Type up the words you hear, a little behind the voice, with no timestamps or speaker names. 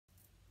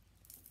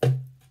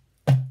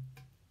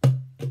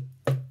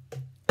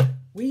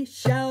We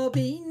shall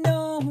be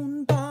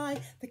known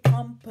by the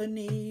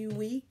company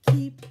we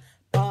keep,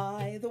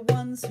 by the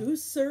ones who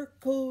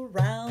circle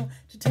round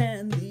to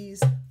tend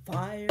these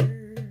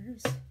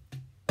fires.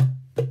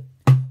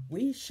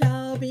 We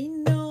shall be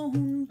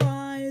known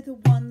by the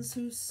ones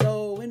who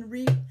sow and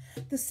reap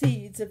the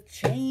seeds of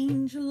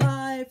change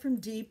alive from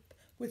deep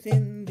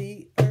within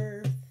the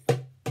earth.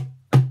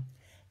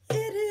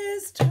 It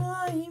is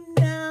time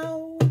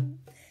now.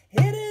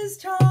 It is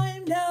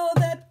time now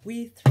that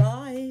we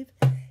thrive.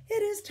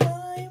 It is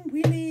time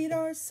we lead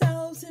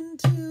ourselves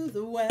into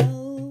the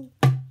well.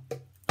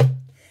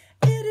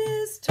 It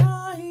is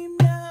time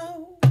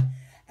now,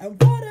 and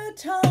what a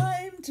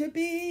time to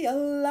be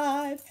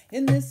alive.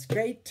 In this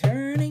great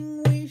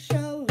turning we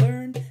shall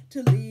learn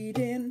to lead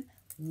in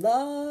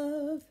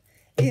love.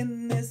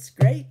 In this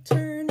great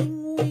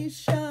turning we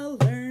shall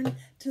learn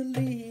to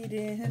lead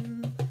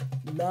in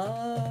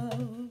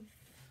love.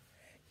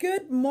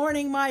 Good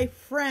morning, my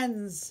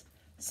friends.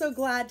 So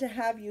glad to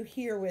have you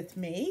here with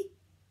me.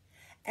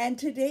 And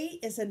today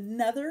is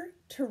another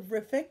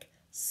terrific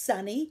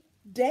sunny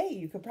day.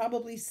 You could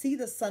probably see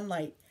the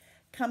sunlight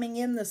coming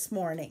in this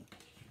morning.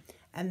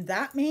 And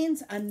that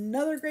means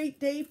another great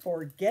day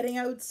for getting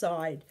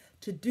outside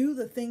to do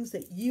the things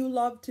that you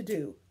love to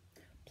do.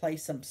 Play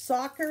some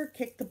soccer,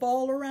 kick the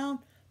ball around,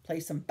 play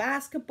some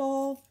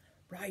basketball,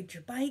 ride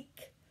your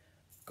bike,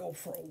 go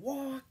for a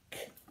walk,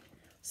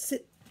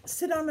 sit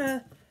on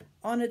a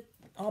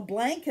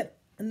blanket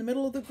in the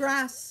middle of the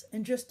grass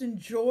and just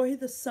enjoy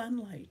the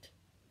sunlight.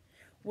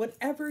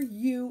 Whatever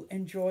you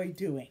enjoy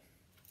doing.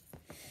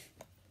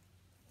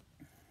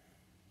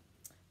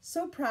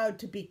 So proud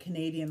to be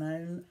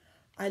Canadian.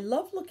 I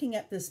love looking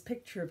at this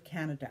picture of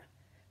Canada.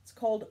 It's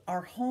called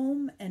Our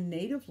Home and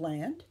Native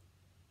Land,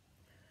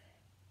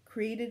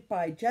 created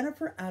by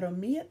Jennifer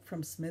Adomiat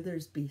from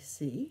Smithers,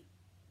 BC.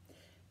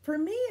 For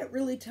me, it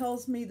really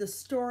tells me the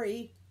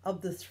story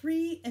of the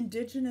three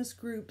Indigenous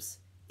groups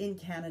in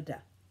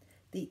Canada: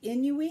 the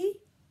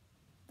Inuit,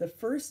 the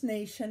First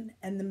Nation,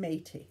 and the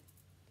Métis.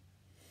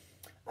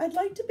 I'd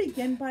like to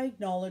begin by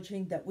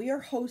acknowledging that we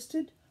are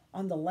hosted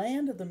on the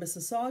land of the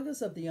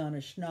Mississaugas of the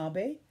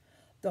Anishinaabe,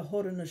 the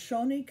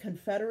Haudenosaunee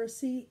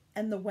Confederacy,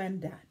 and the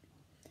Wendat.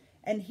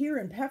 And here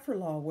in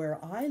Pefferlaw, where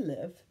I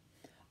live,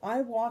 I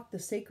walk the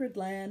sacred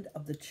land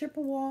of the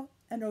Chippewa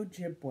and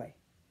Ojibwe.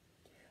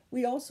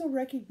 We also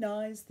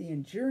recognize the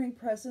enduring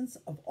presence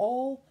of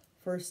all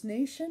First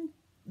Nation,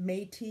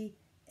 Métis,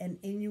 and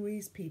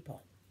Inuit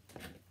people.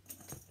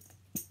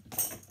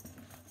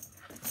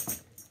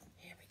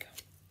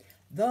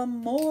 The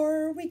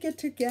more we get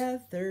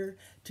together,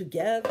 the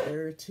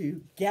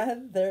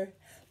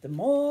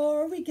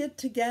more we get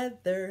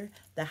together,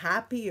 the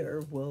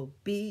happier we'll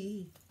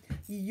be.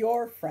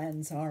 Your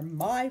friends are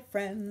my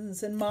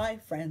friends, and my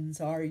friends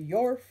are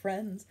your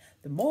friends.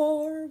 The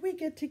more we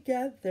get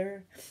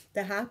together,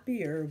 the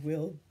happier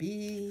we'll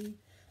be.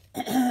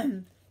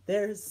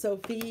 There's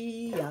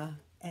Sophia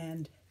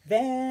and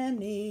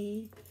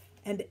Vanny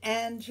and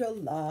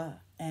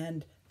Angela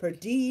and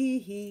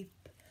Pradeep.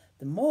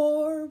 The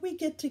more we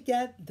get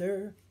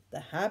together, the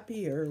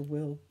happier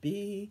we'll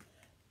be.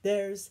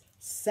 There's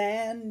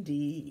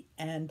Sandy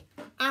and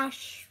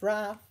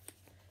Ashraf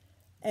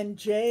and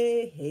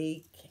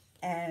Jake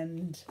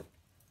and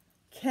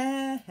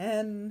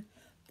Ken.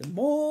 The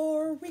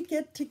more we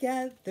get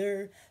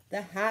together,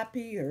 the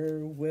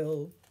happier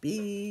we'll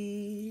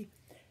be.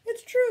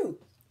 It's true.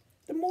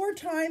 The more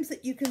times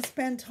that you can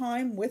spend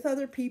time with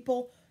other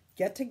people,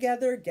 get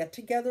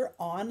together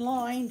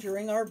online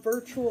during our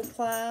virtual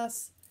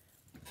class,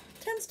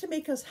 tends to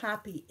make us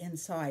happy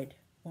inside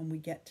when we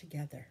get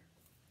together.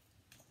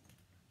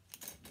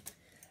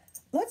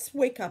 Let's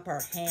wake up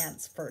our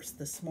hands first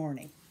this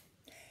morning.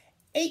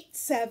 8,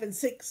 7,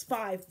 6,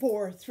 5,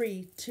 4,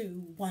 3,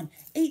 2, 1.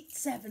 8,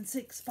 7,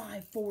 6,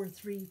 5, 4,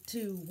 3,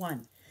 2,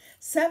 1.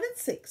 7,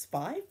 6,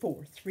 5,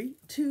 4, 3,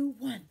 2,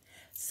 1.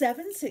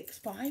 7, 6,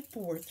 5,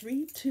 4,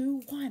 3,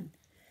 2, 1.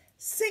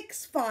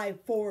 6, 5,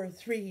 4,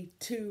 3,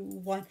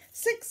 2, 1.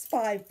 6,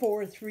 5,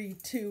 4, 3,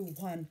 2,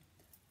 1.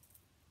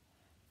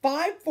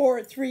 5,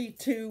 4, 3,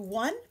 2,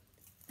 1.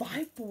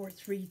 5, 4,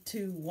 3,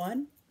 2,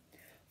 1.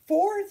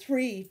 4,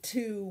 3,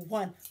 2,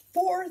 1.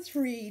 4,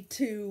 3,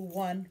 2,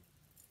 1.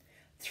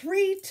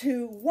 3,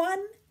 2,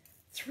 1.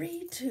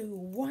 3, 2,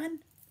 1.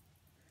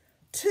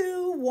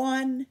 2,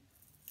 1.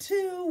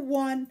 2,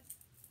 1.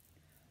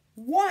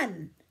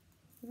 1.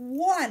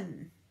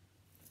 1.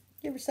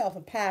 Give yourself a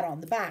pat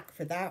on the back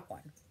for that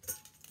one.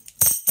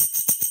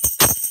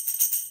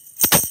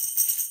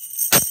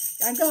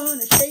 I'm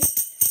gonna shake,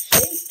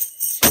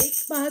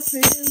 shake my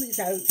sillies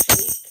out.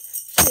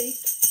 Shake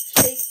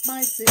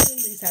my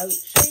sillies out.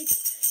 Shake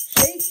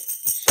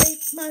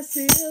my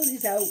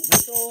sillies out.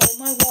 Wiggle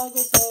my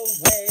woggles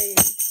away.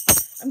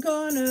 I'm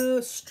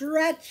gonna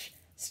stretch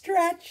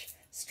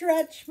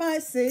my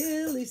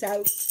sillies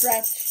out.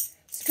 Stretch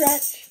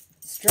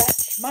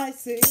my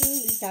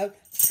sillies out.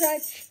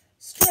 Stretch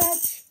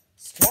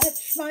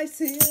my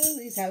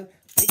sillies out.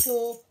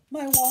 Wiggle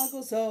my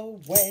woggles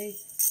away.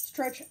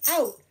 Stretch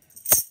out.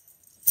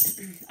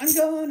 I'm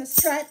gonna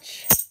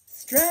stretch,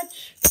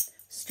 stretch,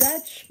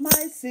 stretch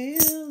my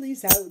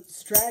sillies out.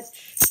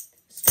 Stretch,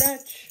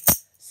 stretch,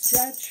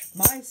 stretch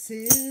my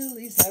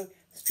sillies out.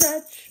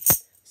 Stretch,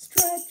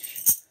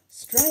 stretch,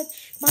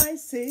 stretch my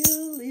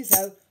sillies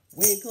out.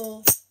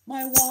 Wiggle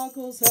my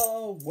woggles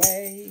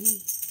away.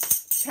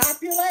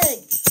 Tap your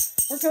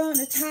legs. We're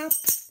gonna tap,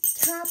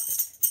 tap,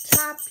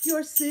 tap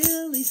your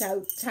sillies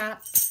out.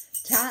 Tap,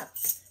 tap,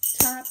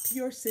 tap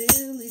your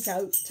sillies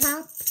out.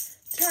 Tap,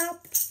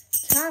 tap,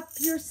 tap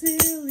your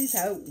sillies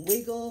out.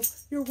 Wiggle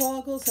your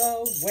woggles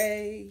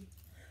away.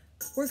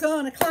 We're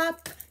gonna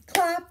clap,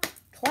 clap,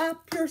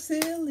 clap your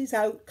sillies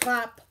out.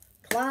 Clap,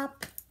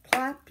 clap,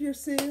 clap your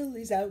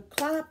sillies out.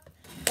 Clap,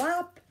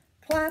 clap,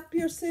 clap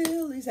your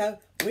sillies out.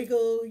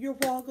 Wiggle your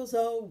woggles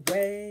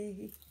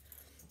away.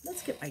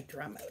 Let's get my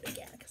drum out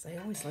again, because I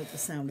always like the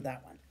sound of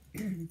that one.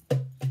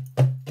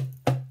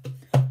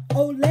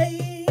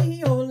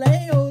 Olay,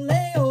 olay,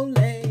 olay,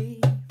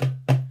 olay.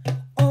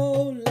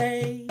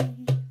 Olay,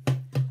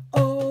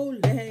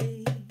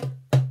 olay.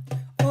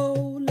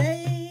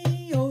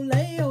 Olay,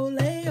 olay,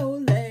 olay,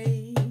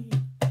 olay.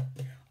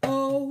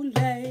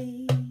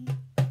 Olay,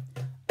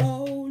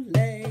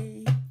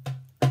 olay.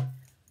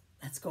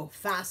 Let's go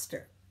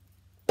faster.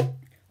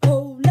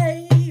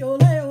 Olay,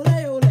 olay,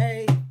 olay,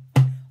 olay.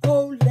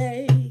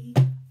 Olay,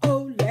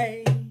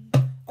 olay,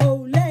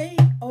 olay,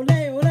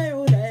 olay, olay,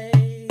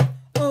 olay.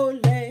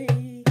 Olay,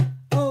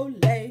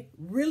 olay.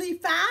 Really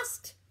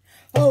fast?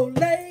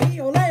 Olay,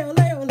 olay,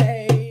 olay,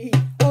 olay.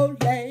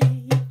 Olay,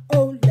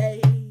 olay,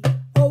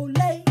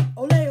 olay,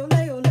 olay,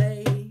 olay,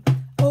 olay.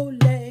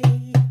 Olay,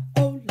 olay.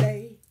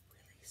 Really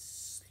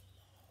slow.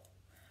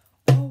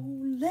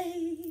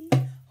 Olay,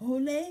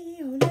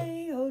 olay,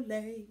 olay,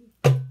 olay.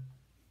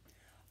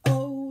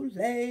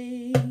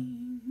 Olay,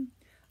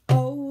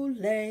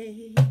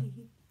 olay,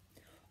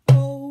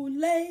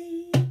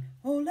 olay,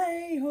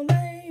 olay,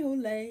 olay,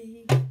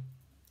 olay.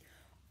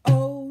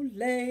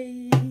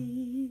 Olay,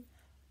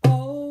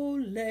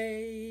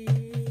 olay.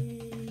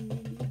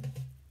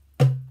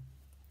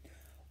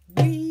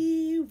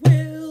 We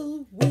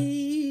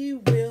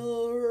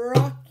will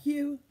rock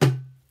you.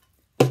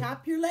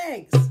 Tap your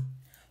legs.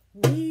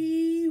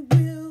 We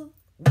will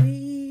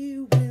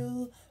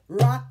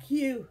rock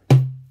you.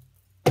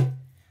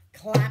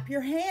 Clap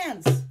your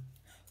hands.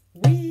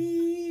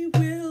 We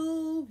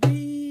will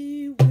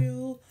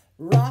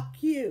rock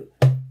you.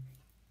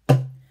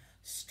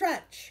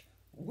 Stretch.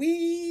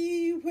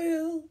 We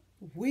will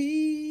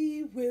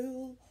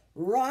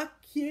rock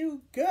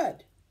you.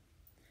 Good.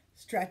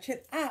 Stretch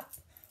it up.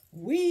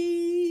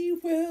 We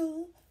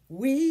will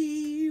rock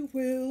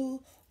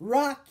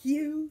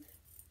you.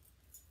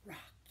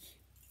 Rock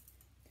you.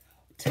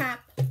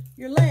 Tap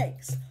your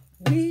legs.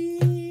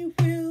 We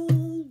will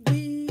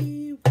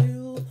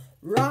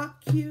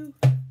rock you.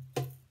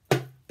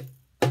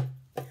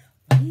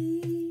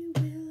 We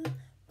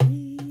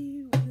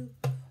will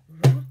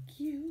rock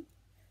you.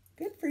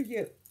 Good for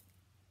you.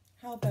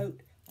 How about,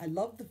 I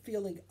love the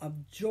feeling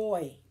of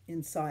joy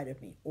inside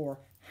of me, or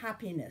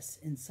happiness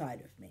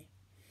inside of me.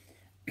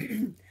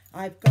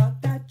 I've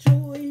got that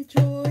joy,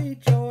 joy,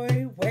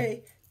 joy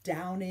way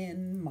down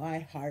in my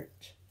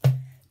heart.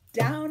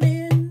 Down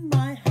in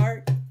my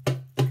heart.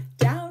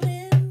 Down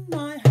in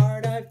my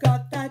heart. I've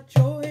got that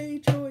joy,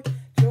 joy,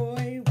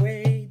 joy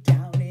way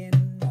down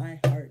in my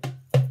heart.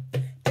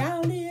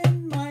 Down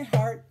in my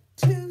heart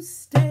to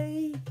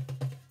stay.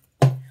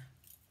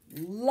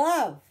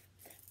 Love.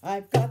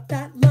 I've got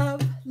that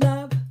love,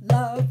 love,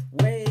 love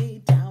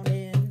way down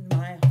in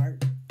my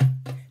heart.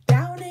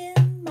 Down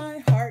in my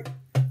heart.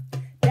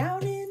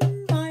 Down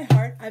in my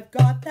heart. I've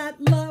got that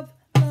love,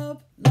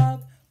 love,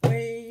 love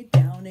way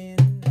down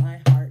in my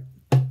heart.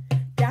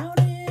 Down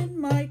in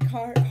my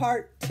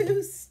heart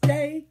to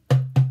stay.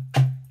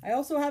 I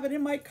also have it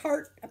in my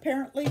cart,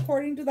 apparently,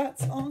 according to that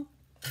song.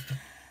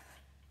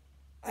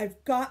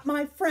 I've got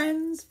my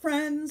friends,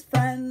 friends,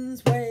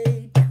 friends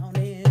way down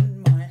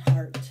in my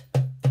heart.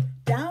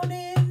 Down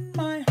in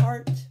my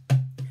heart.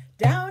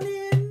 Down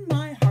in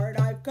my heart.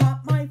 I've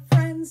got my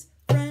friends,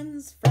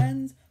 friends,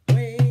 friends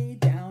way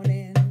down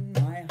in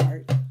my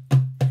heart.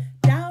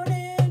 Down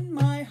in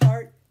my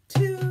heart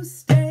to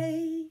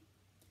stay.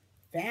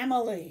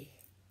 Family.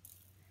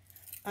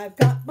 I've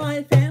got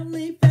my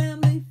family,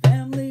 family,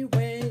 family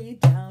way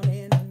down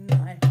in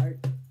my heart.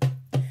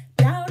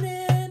 Down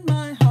in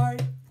my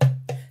heart.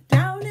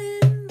 Down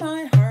in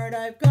my heart.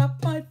 I've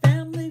got my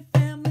family,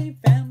 family,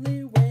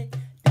 family way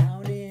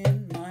down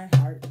in my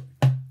heart.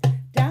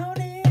 Down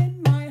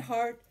in my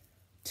heart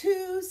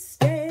to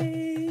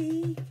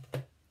stay.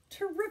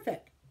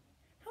 Terrific.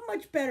 How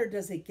much better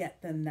does it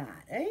get than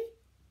that, eh?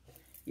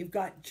 You've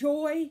got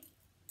joy,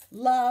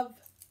 love,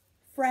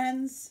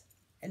 friends,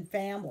 and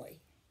family.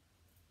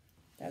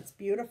 That's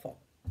beautiful.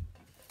 I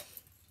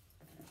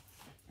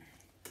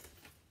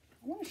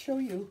want to show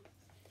you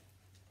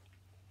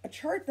a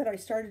chart that I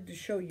started to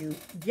show you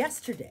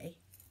yesterday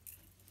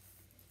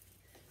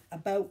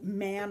about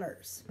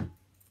manners.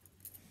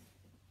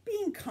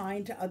 Being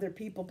kind to other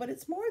people, but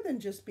it's more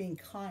than just being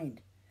kind.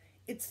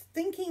 It's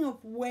thinking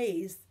of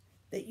ways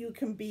that you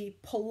can be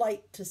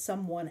polite to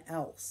someone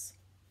else.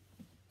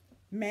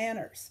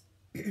 Manners.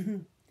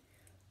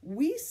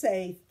 We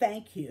say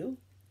thank you.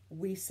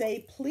 We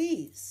say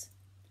please.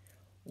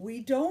 We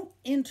don't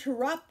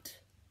interrupt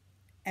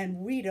and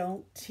we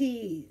don't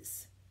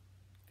tease.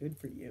 Good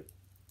for you.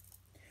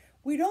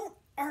 We don't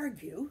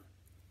argue.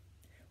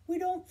 We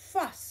don't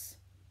fuss.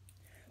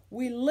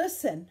 We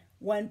listen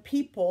when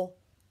people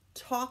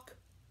talk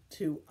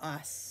to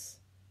us.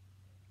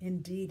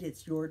 Indeed,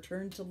 it's your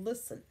turn to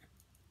listen.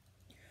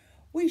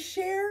 We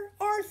share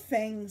our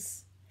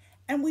things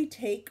and we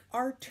take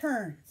our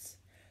turns.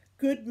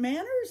 Good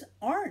manners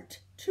aren't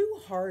too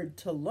hard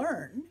to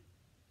learn.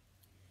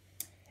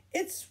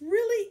 It's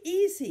really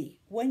easy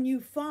when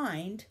you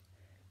find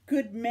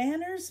good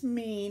manners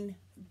mean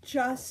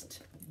just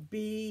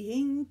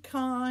being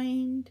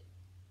kind.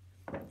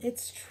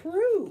 It's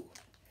true.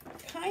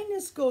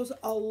 Kindness goes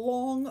a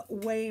long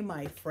way,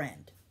 my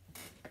friend.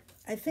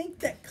 I think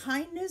that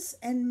kindness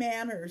and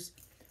manners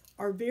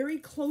are very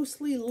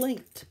closely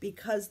linked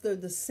because they're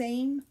the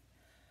same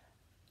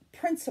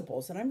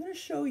principles. And I'm going to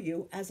show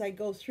you as I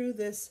go through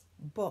this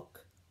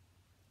book,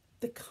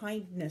 the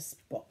kindness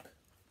book.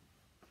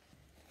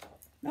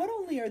 Not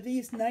only are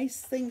these nice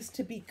things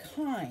to be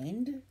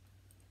kind,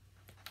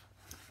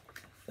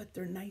 but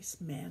they're nice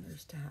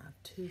manners to have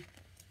too.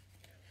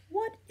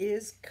 What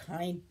is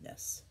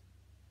kindness?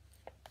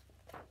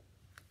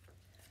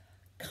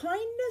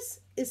 Kindness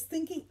is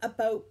thinking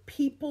about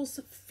people's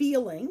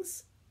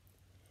feelings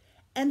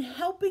and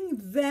helping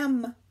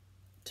them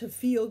to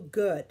feel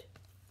good.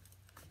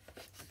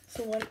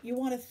 So when you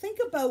want to think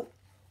about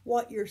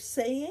what you're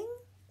saying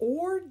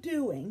or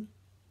doing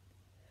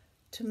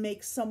to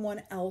make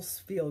someone else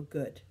feel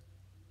good.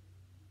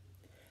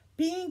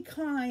 Being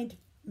kind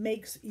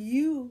makes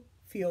you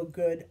feel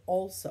good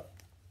also.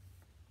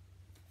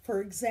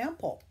 For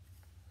example,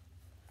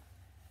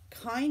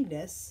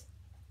 kindness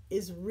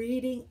is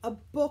reading a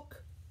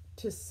book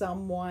to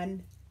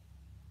someone.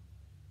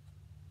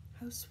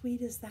 How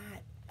sweet is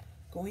that?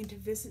 Going to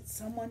visit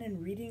someone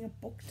and reading a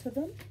book to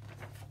them?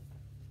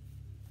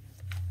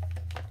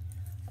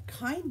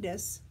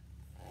 Kindness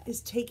is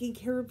taking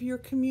care of your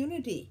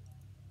community,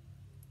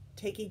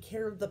 taking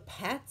care of the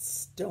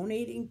pets,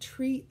 donating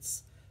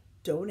treats,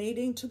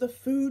 donating to the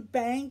food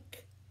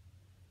bank,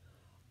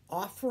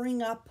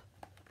 offering up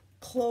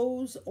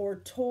clothes or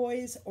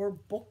toys or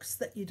books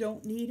that you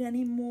don't need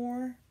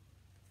anymore.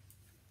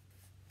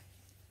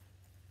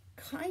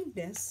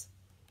 Kindness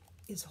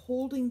is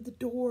holding the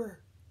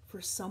door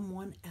for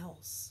someone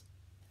else.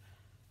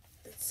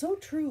 It's so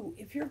true.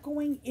 If you're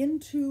going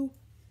into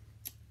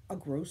a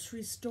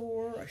grocery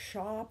store, a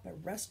shop, a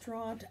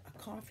restaurant, a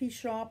coffee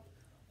shop,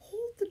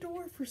 hold the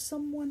door for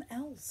someone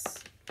else.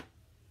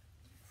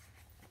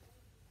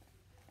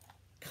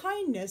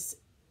 Kindness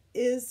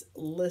is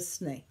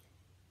listening.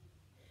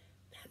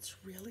 That's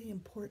really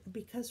important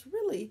because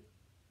really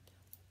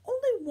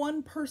only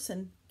one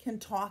person can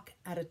talk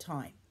at a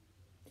time.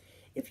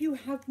 If you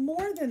have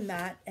more than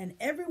that and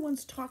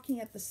everyone's talking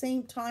at the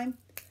same time,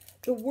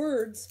 the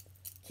words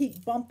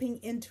keep bumping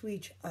into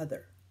each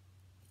other.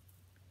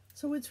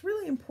 So it's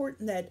really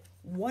important that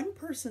one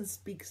person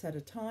speaks at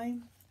a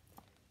time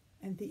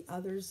and the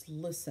others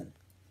listen.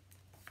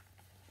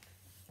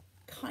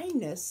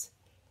 Kindness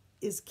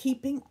is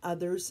keeping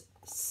others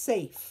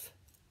safe.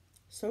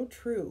 So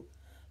true.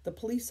 The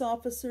police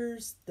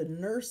officers, the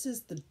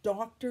nurses, the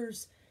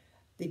doctors,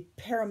 the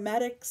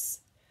paramedics,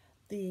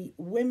 the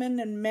women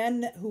and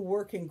men who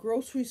work in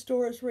grocery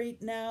stores right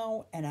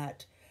now and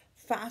at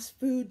fast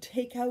food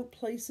takeout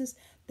places,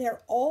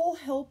 they're all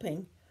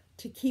helping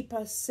to keep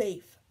us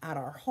safe at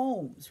our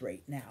homes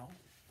right now.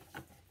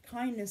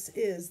 Kindness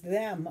is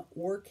them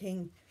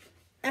working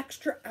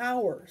extra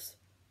hours.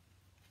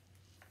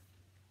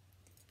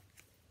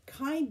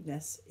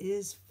 Kindness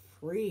is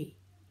free.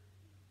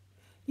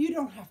 You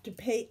don't have to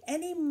pay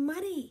any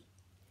money.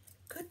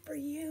 Good for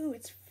you.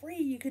 It's free.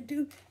 You could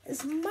do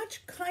as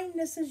much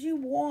kindness as you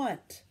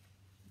want.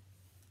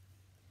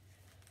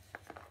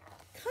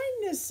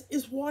 Kindness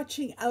is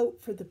watching out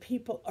for the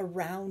people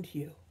around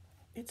you.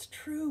 It's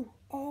true.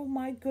 Oh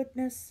my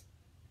goodness.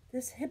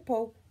 This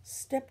hippo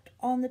stepped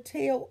on the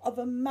tail of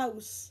a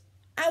mouse.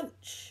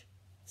 Ouch,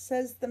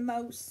 says the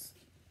mouse.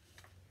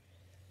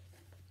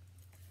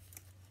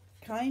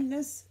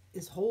 Kindness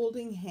is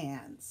holding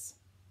hands.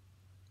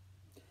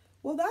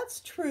 Well, that's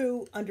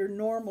true under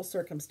normal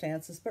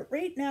circumstances, but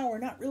right now we're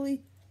not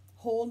really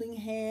holding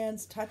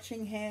hands,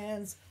 touching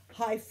hands,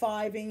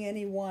 high-fiving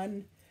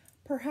anyone,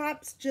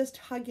 perhaps just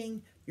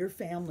hugging your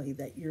family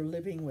that you're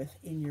living with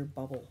in your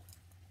bubble.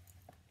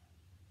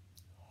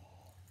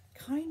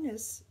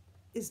 Kindness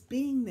is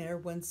being there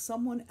when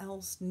someone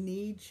else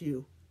needs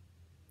you.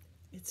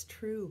 It's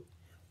true.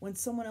 When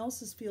someone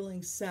else is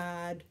feeling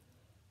sad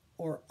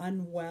or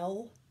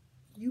unwell,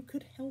 you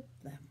could help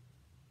them.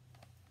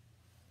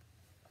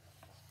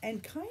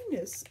 And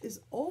kindness is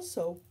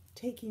also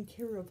taking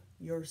care of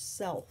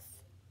yourself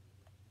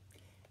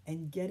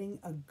and getting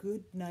a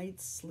good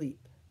night's sleep.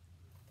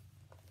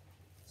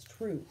 It's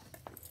true.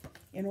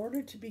 In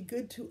order to be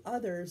good to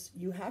others,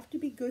 you have to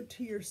be good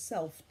to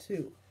yourself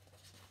too.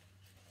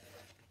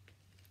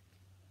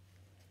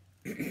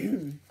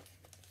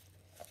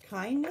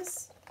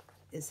 Kindness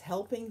is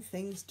helping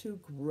things to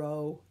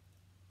grow.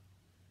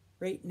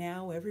 Right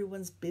now,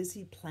 everyone's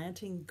busy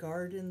planting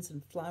gardens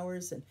and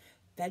flowers and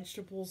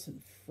vegetables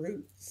and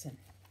fruits. And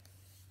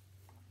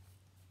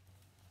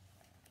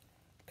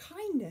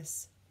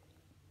kindness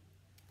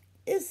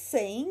is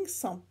saying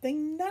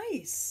something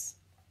nice.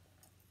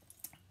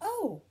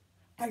 Oh,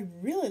 I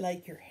really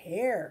like your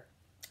hair.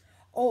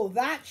 Oh,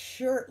 that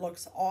shirt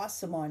looks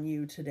awesome on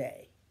you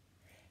today.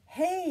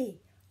 Hey,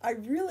 I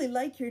really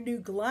like your new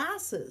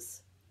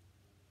glasses.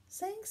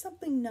 Saying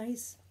something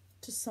nice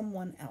to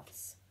someone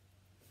else.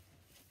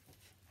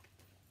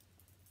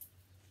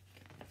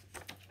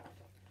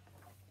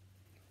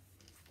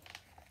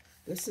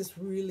 This is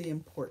really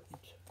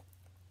important.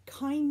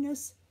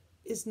 Kindness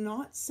is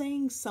not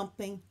saying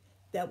something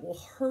that will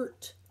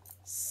hurt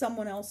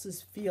someone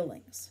else's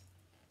feelings.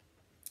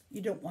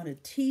 You don't want to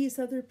tease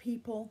other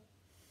people.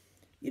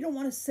 You don't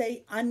want to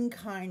say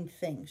unkind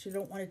things. You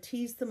don't want to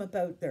tease them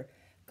about their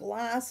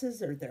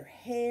glasses or their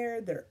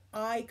hair, their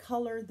eye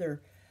color,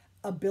 their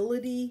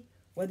ability,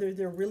 whether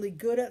they're really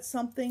good at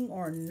something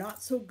or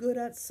not so good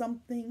at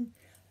something.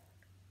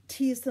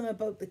 Tease them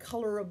about the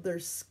color of their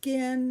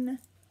skin.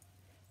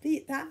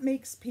 That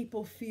makes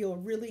people feel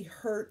really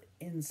hurt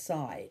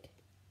inside.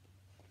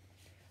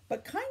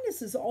 But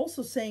kindness is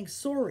also saying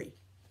sorry.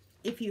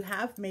 If you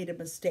have made a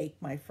mistake,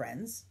 my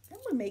friends, and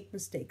we make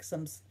mistakes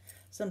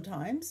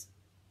sometimes,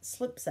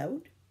 slips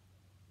out.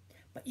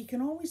 But you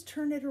can always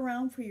turn it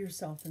around for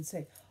yourself and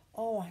say,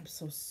 oh, I'm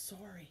so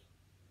sorry.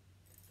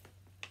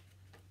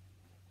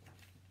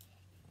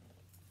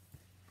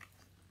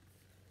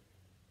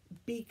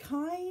 Be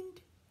kind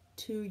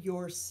to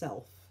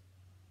yourself.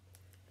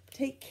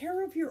 Take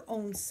care of your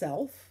own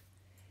self.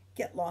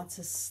 Get lots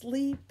of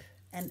sleep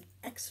and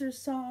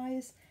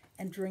exercise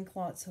and drink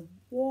lots of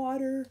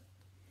water.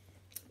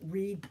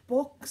 Read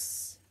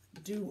books,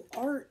 do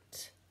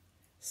art,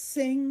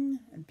 sing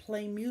and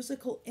play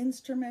musical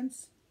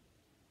instruments.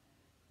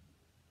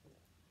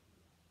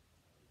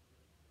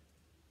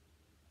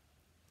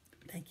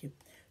 Thank you.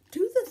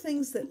 Do the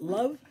things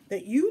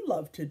that you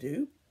love to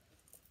do,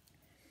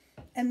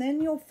 and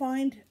then you'll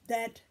find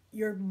that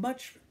you're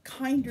much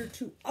kinder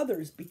to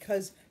others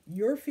because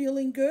you're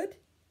feeling good,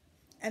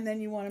 and then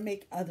you want to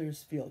make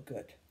others feel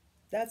good.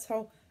 That's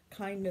how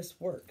kindness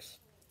works.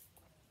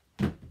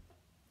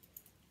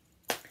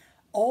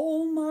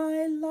 All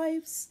my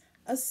life's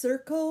a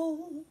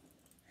circle,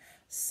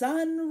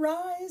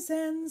 sunrise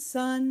and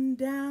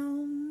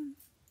sundown.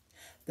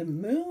 The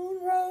moon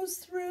rose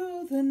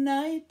through the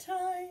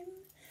nighttime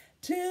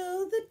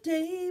till the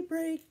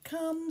daybreak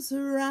comes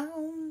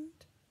around.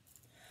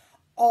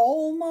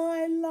 All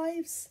my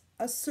life's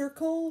a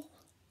circle,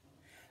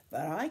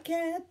 but I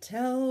can't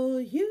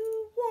tell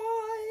you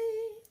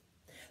why.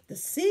 The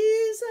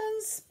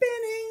season's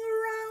spinning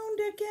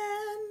round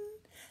again.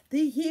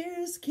 The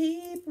years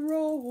keep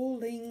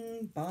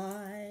rolling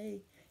by.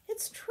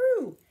 It's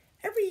true.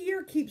 Every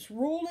year keeps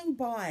rolling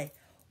by.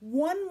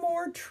 One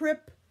more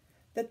trip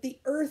that the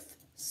earth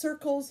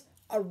circles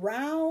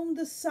around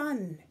the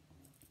sun.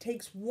 It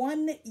takes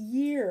 1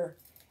 year.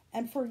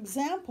 And for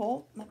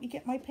example, let me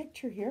get my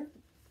picture here.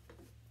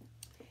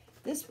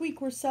 This week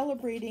we're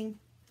celebrating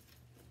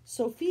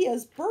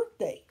Sophia's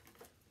birthday.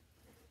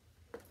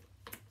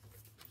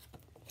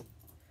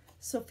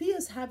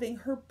 Sophia's having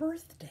her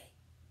birthday.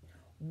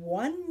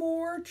 One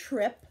more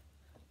trip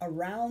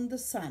around the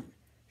sun.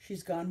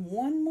 She's gone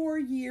 1 more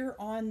year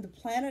on the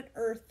planet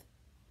Earth.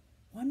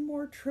 1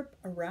 more trip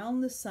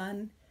around the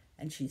sun,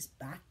 and she's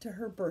back to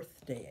her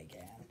birthday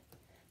again.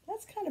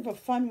 That's kind of a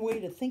fun way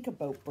to think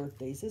about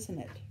birthdays, isn't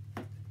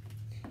it?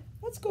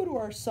 Let's go to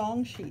our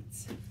song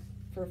sheets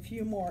for a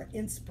few more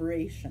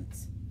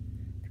inspirations.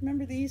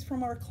 Remember these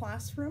from our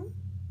classroom?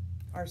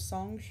 Our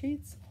song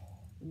sheets?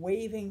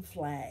 Waving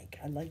flag.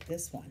 I like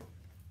this one.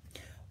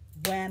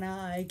 When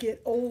I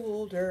get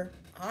older,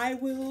 I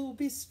will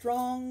be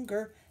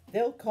stronger.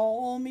 They'll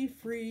call me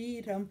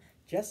freedom,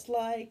 just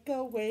like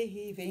a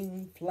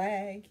waving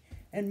flag.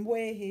 And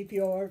wave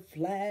your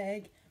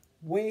flag,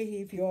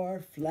 wave your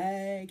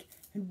flag,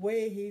 and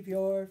wave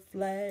your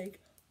flag.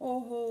 Oh,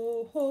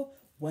 ho, ho.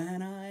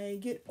 When I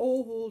get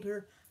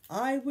older,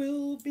 I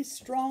will be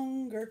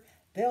stronger.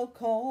 They'll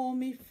call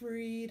me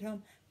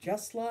freedom,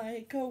 just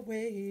like a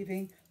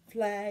waving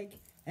flag.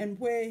 And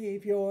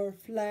wave your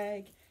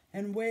flag,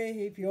 and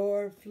wave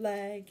your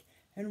flag,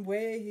 and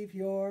wave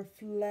your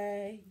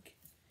flag.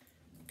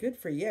 Good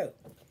for you.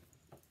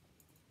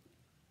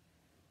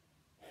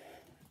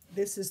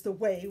 This is the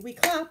way we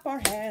clap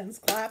our hands,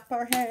 clap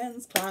our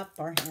hands, clap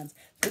our hands.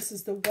 This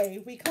is the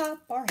way we clap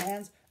our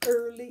hands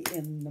early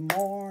in the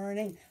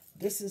morning.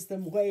 This is the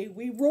way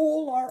we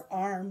roll our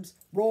arms,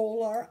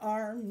 roll our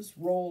arms,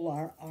 roll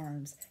our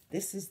arms.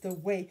 This is the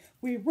way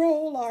we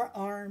roll our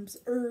arms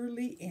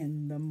early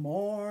in the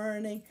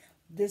morning.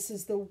 This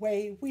is the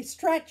way we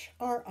stretch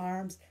our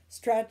arms,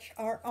 stretch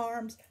our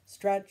arms,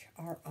 stretch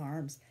our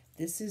arms.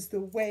 This is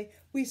the way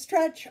we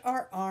stretch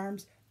our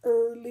arms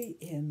early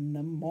in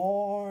the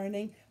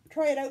morning.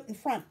 Try it out in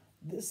front.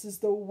 This is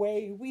the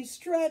way we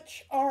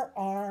stretch our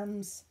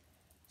arms,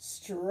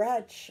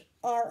 stretch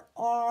our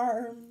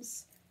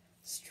arms,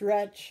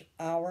 stretch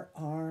our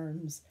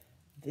arms.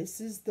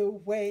 This is the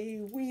way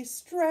we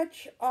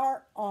stretch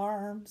our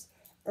arms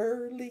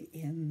early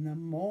in the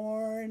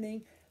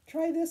morning.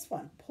 Try this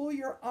one. Pull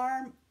your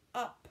arm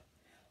up.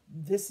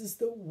 This is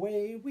the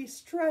way we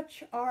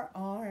stretch our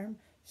arm,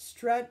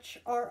 stretch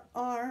our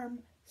arm,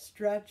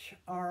 stretch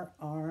our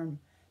arm.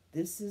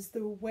 This is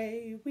the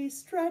way we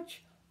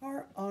stretch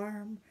our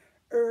arm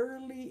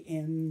early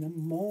in the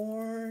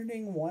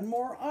morning. One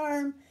more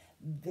arm.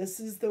 This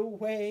is the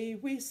way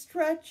we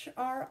stretch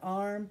our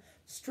arm,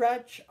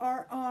 stretch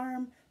our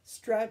arm,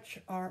 stretch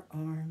our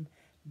arm.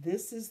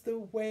 This is the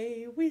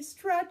way we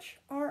stretch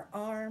our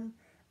arm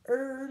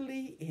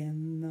early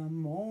in the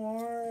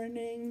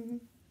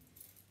morning.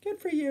 Good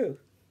for you.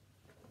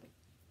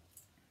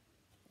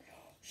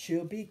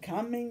 She'll be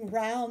coming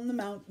round the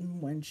mountain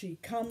when she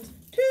comes,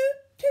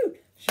 toot,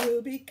 toot.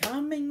 She'll be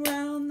coming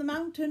round the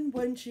mountain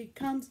when she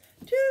comes,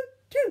 toot,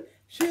 toot.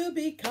 She'll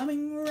be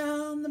coming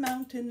round the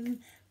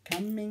mountain,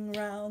 coming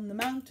round the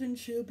mountain.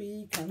 She'll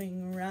be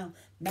coming round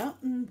the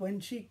mountain when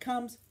she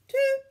comes, toot,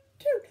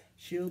 toot.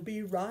 She'll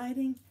be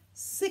riding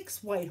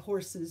 6 white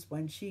horses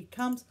when she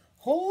comes,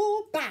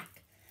 hold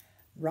back.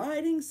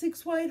 Riding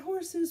 6 white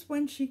horses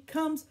when she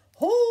comes,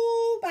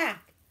 hold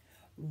back.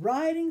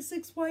 Riding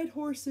 6 white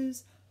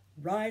horses,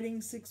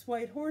 riding 6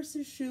 white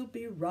horses. She'll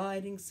be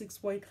riding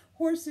 6 white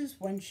horses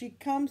when she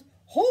comes,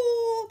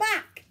 hold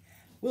back.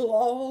 We'll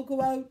all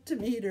go out to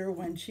meet her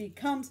when she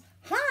comes,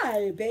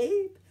 hi,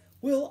 babe.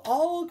 We'll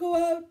all go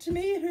out to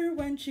meet her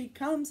when she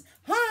comes,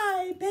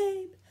 hi,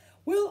 babe.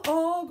 We'll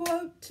all go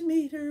out to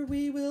meet her.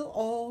 We will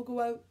all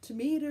go out to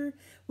meet her.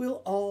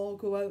 We'll all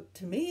go out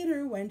to meet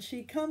her when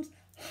she comes,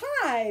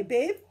 hi,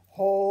 babe.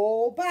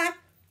 Hold back,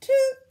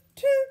 toot,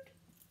 toot.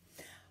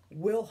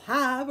 We'll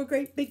have a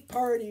great big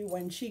party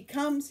when she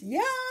comes,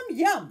 yum,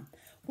 yum.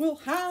 We'll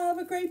have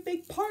a great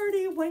big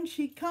party when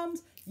she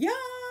comes, yum,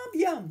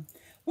 yum.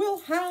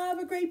 We'll have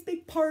a great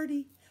big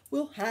party.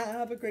 We'll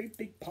have a great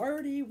big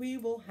party. We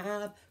will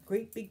have a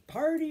great big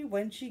party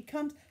when she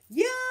comes,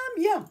 yum,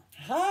 yum.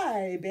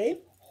 Hi, babe.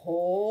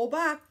 Hold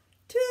back,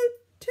 toot,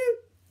 toot.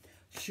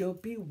 She'll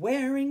be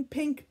wearing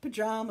pink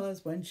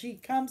pajamas when she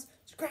comes,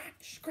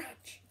 scratch,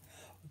 scratch.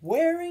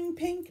 Wearing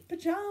pink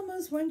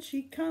pajamas when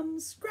she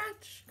comes,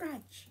 scratch,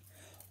 scratch.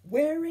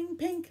 Wearing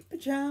pink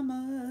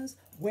pajamas,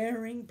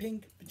 wearing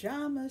pink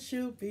pajamas.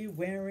 She'll be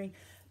wearing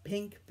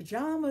pink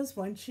pajamas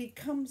when she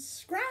comes,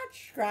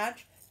 scratch,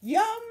 scratch.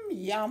 Yum,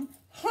 yum.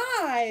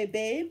 Hi,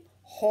 babe.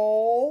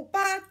 Hold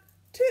back,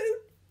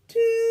 toot,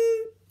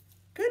 toot.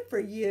 Good for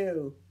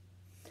you.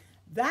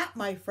 That,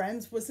 my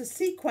friends, was a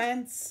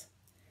sequence.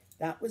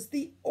 That was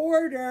the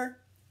order.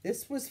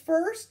 This was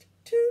first,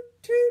 toot,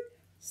 toot.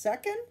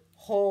 Second,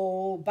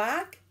 hold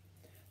back.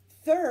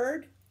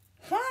 Third,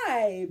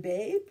 hi,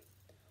 babe.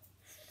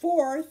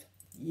 Fourth,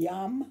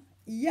 yum,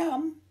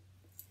 yum.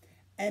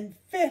 And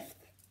fifth,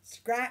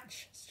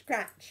 scratch,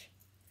 scratch.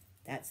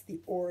 That's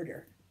the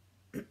order.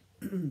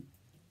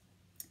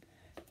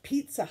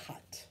 Pizza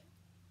Hut.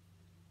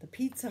 The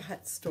Pizza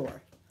Hut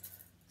song.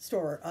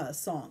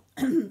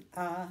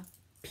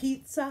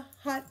 Pizza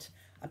Hut,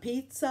 a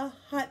Pizza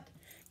Hut.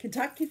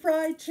 Kentucky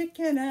Fried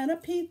Chicken and a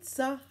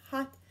Pizza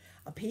Hut.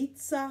 A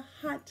Pizza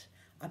Hut,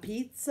 a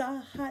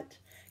Pizza Hut.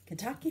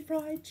 Kentucky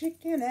Fried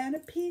Chicken and a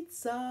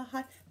Pizza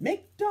Hut.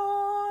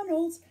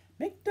 McDonald's,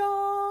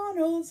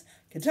 McDonald's.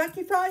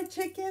 Kentucky Fried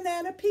Chicken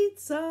and a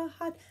Pizza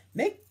Hut.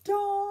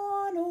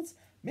 McDonald's,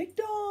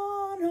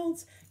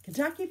 McDonald's.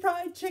 Kentucky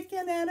Fried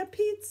Chicken and a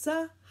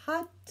Pizza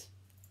Hut.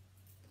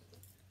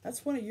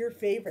 That's one of your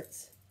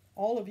favorites.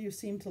 All of you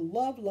seem to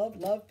love, love,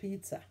 love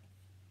pizza.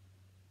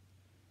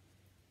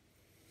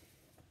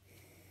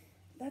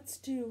 Let's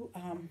do,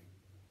 oh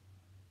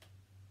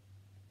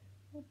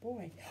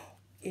boy.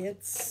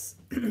 It's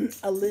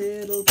a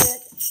little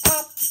bit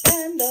up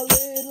and a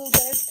little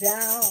bit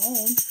down.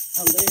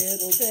 A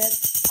little bit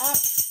up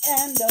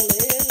and a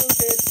little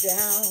bit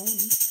down.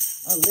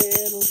 A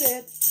little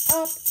bit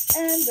up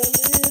and a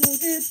little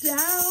bit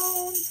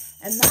down.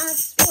 And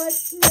that's what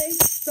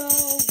makes the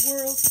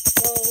world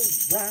go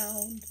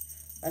round.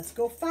 Let's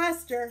go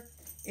faster.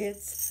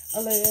 It's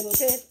a little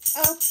bit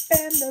up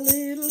and a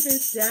little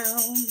bit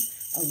down.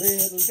 A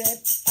little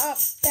bit up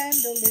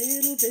and a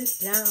little bit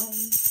down.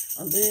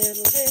 A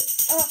little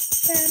bit up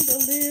and a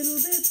little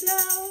bit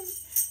down.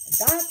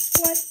 That's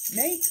what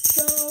makes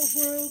the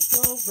world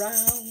go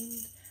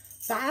round.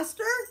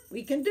 Faster?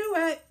 We can do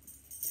it.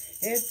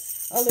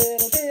 It's a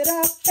little bit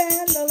up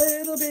and a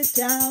little bit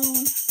down.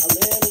 A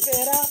little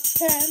bit up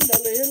and a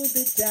little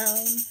bit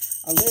down.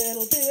 A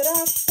little bit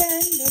up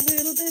and a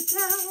little bit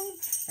down.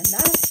 And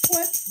that's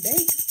what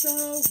makes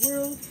the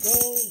world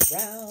go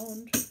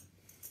round.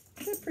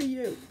 Good for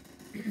you.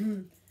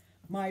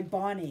 My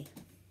Bonnie.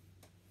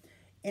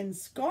 In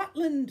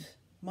Scotland,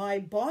 my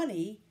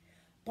Bonnie,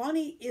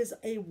 Bonnie is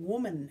a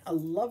woman, a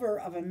lover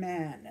of a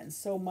man. And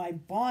so my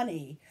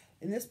Bonnie,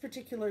 in this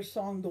particular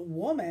song, the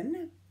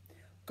woman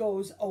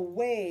goes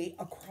away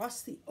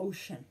across the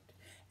ocean.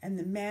 And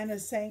the man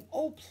is saying,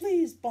 oh,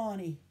 please,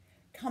 Bonnie,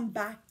 come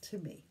back to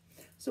me.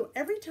 So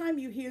every time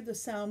you hear the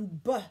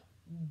sound b,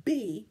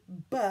 b,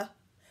 b,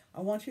 I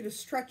want you to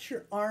stretch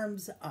your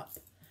arms up.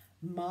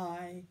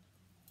 My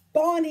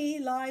Bonnie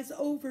lies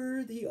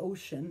over the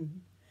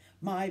ocean.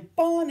 My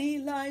Bonnie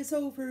lies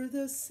over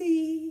the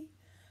sea.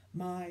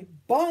 My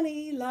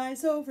Bonnie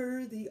lies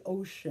over the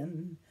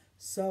ocean.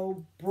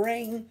 So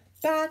bring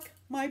back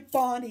my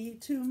Bonnie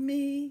to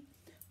me.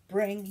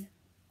 Bring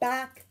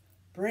back,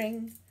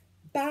 bring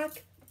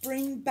back,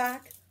 bring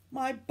back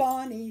my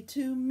Bonnie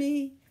to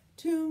me,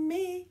 to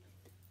me.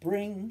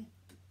 Bring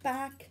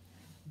back,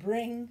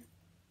 bring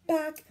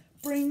back,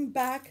 bring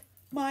back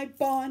my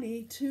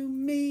Bonnie to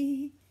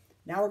me.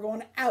 Now we're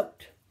going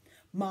out.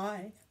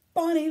 My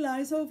Bonnie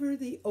lies over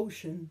the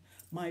ocean.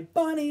 My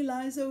Bonnie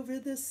lies over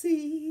the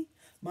sea.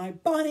 My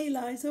Bonnie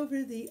lies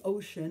over the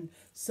ocean.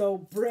 So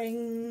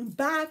bring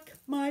back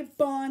my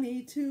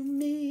Bonnie to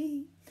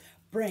me.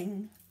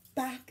 Bring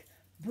back,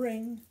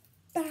 bring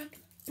back,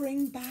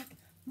 bring back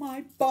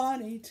my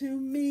Bonnie to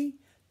me,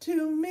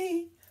 to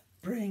me.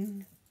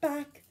 Bring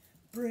back,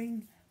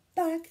 bring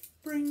back,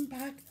 bring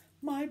back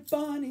my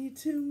Bonnie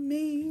to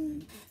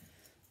me.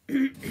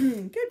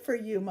 Good for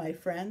you, my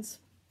friends.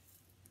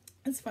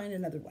 Let's find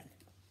another one.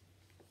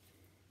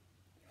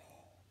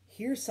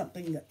 Here's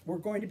something that we're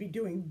going to be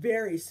doing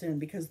very soon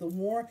because the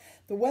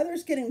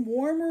weather's getting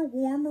warmer,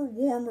 warmer,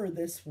 warmer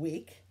this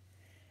week.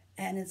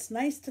 And it's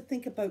nice to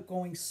think about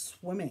going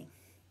swimming.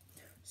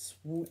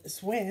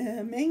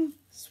 Swimming,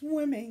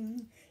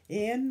 swimming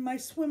in my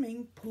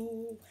swimming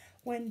pool.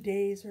 When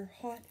days are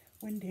hot,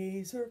 when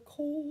days are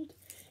cold.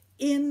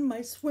 In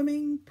my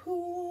swimming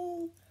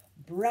pool.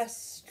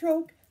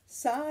 Breaststroke,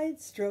 side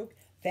stroke,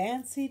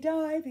 fancy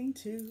diving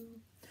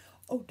too.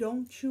 Oh,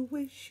 don't you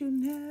wish you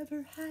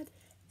never had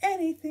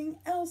anything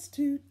else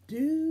to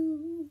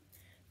do?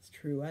 It's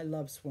true, I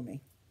love swimming.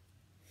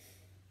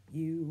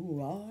 You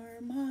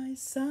are my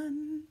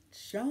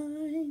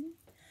sunshine,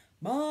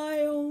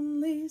 my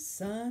only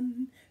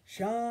sunshine.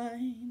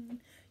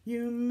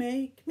 You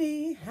make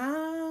me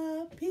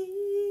happy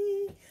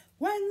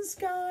when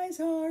skies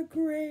are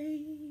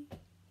gray.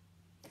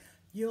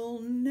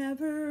 You'll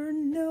never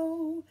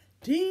know,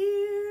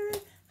 dear,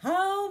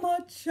 how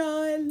much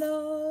I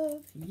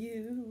love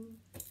you.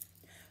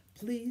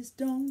 Please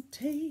don't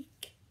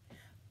take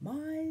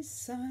my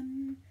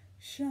sunshine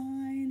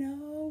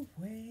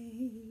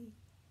away.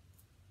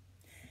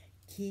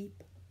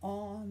 Keep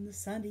on the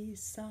sunny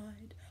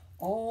side,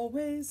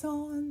 always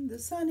on the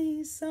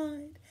sunny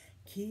side.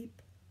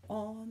 Keep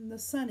on the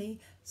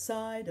sunny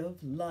side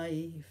of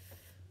life.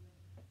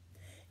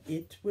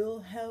 It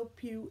will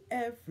help you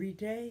every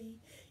day.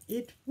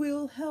 It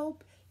will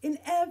help in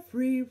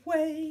every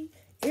way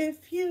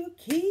if you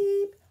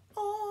keep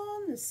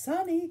on the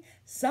sunny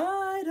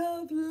side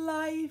of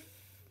life.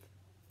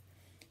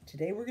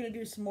 Today we're going to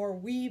do some more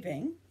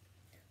weaving.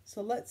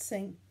 So let's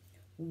sing,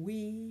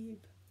 weave,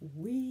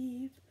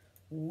 weave,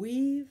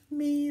 weave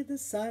me the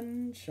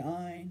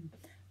sunshine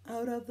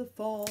out of the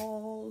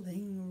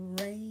falling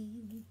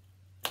rain.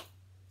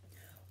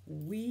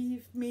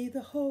 Weave me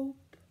the hope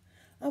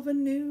of a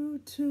new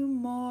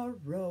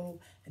tomorrow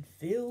and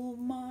fill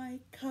my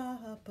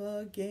cup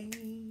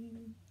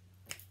again.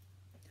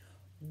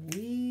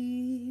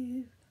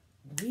 Weave,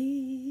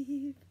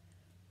 weave,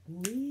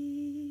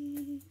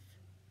 weave.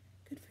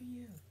 Good for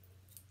you.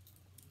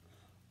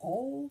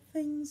 All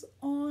things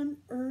on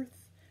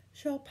earth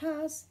shall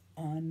pass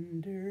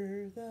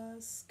under the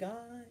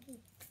sky,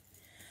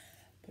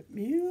 but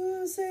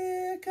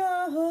music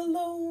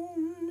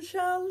alone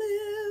shall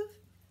live.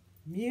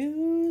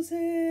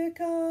 Music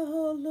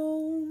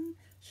alone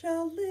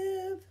shall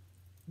live.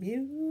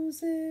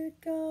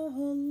 Music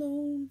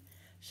alone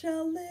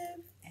shall live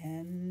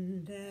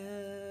and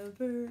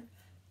never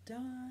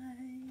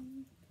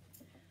die.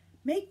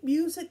 Make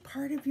music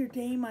part of your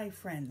day, my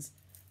friends.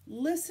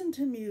 Listen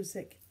to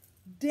music.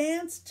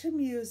 Dance to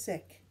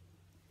music.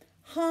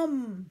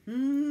 Hum,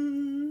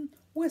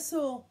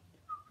 whistle,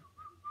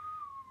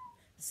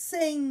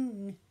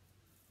 sing,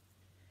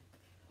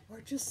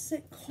 or just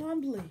sit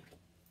calmly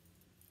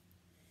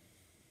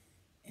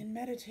in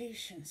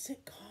meditation.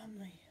 Sit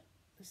calmly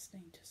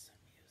listening to some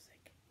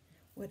music.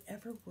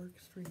 Whatever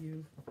works for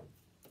you.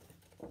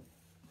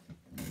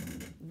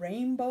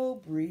 Rainbow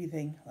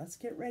breathing. Let's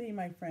get ready,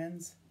 my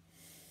friends.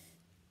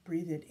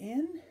 Breathe it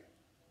in.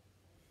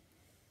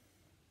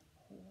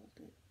 Hold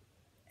it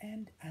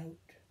and out.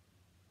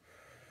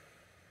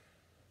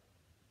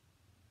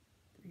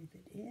 Breathe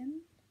it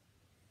in.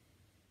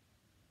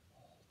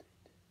 Hold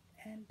it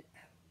and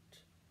out.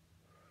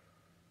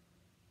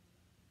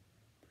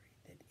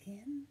 Breathe it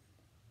in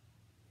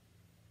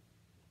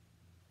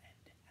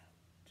and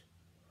out.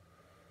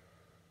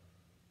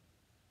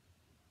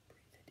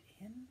 Breathe it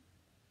in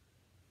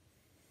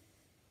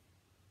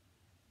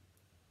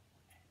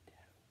and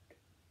out.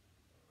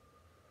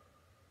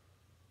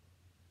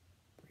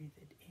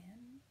 Breathe it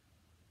in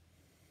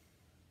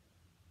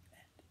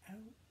and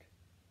out.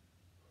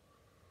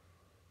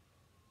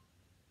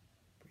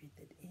 Breathe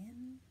it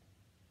in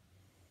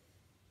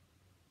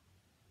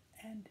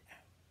and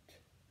out.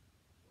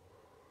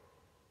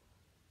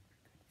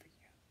 Good for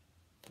you.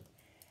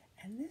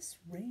 And this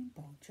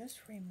rainbow just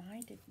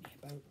reminded me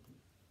about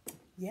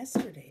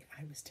yesterday.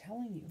 I was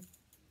telling you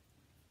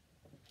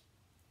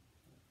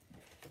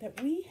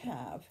that we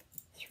have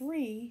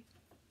 3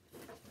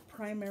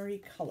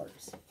 primary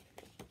colors: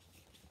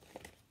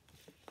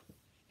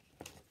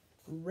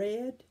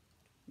 red,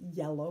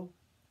 yellow,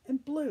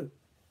 and blue.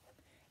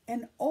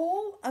 And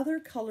all other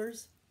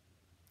colors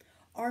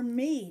are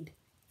made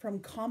from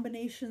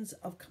combinations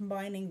of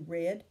combining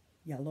red,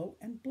 yellow,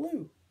 and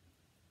blue.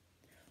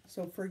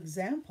 So for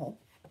example,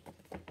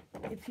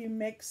 if you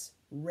mix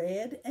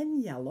red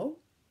and yellow,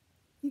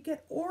 you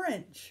get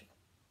orange.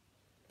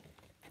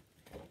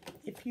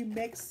 If you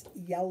mix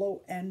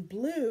yellow and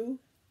blue,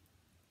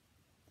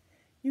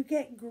 you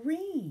get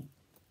green.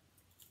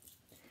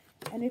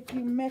 And if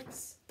you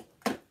mix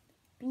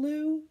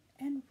blue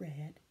and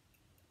red,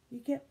 you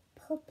get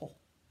purple.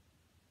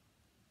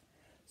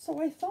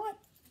 So I thought,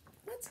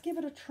 let's give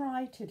it a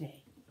try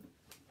today.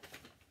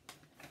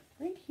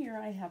 Right here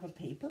I have a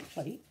paper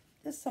plate.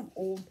 There's some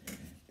old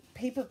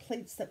paper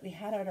plates that we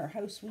had at our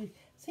house. We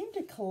seem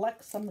to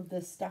collect some of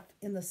this stuff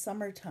in the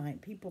summertime.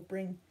 People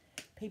bring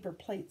paper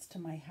plates to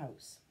my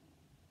house.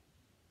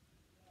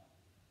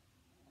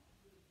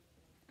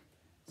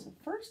 So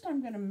first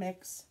I'm going to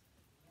mix.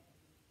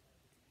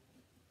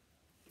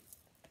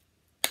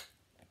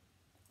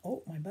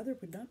 Oh, my mother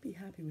would not be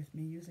happy with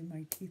me using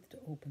my teeth to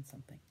open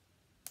something.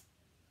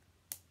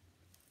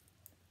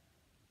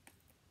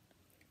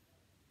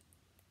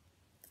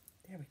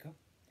 There we go.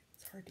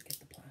 It's hard to get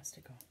the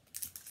plastic off.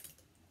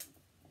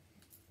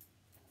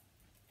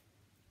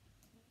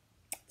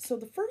 So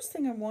the first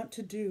thing I want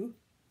to do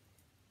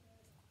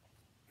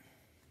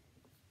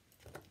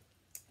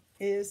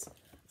is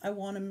I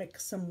want to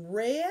mix some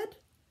red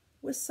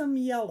with some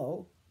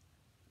yellow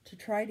to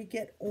try to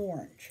get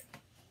orange.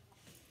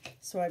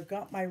 So I've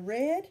got my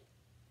red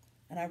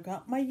and I've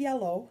got my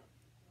yellow.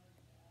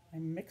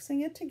 I'm mixing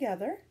it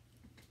together.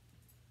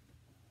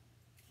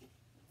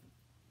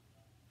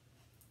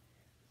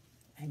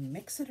 I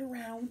mix it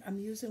around. I'm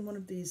using one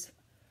of these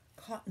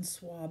cotton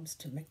swabs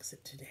to mix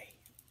it today.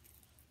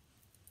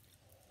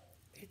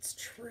 It's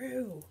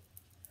true.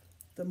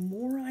 The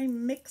more I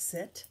mix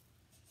it,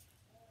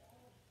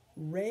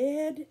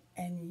 red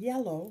and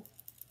yellow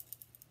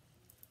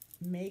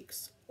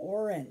makes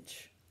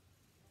orange.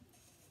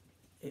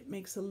 It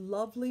makes a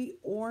lovely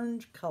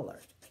orange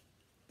color.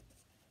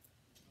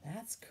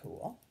 That's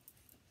cool.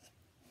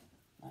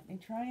 Let me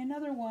try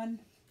another one.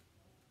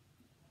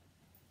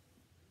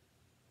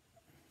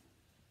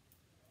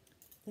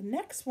 The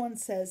next one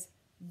says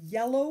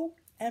yellow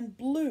and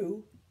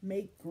blue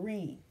make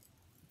green.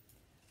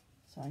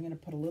 So I'm going to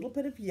put a little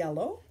bit of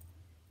yellow.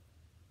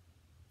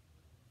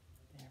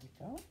 There we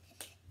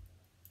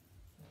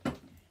go.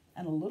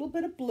 And a little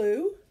bit of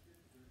blue.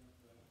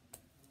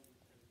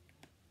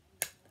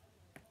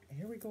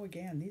 Here we go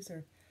again. These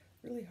are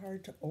really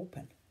hard to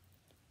open.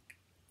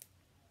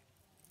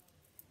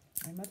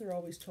 My mother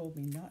always told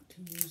me not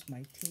to use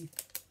my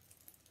teeth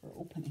for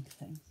opening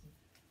things.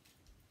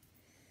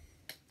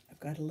 I've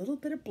got a little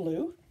bit of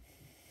blue.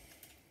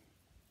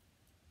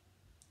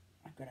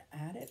 I'm going to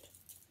add it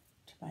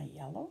to my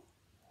yellow.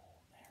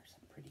 There's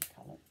a pretty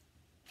color.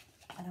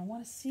 And I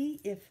want to see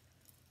if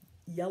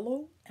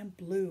yellow and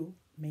blue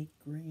make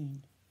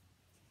green.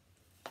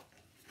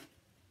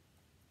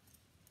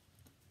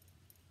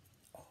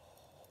 Oh,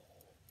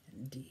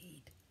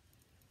 indeed.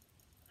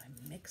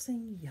 I'm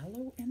mixing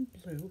yellow and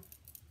blue.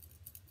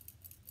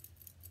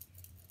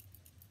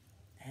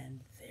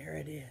 And there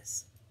it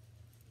is.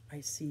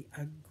 I see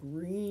a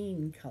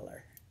green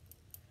color.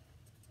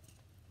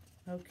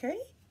 Okay?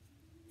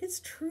 It's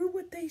true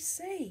what they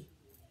say.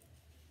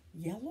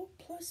 Yellow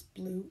plus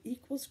blue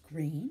equals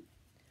green.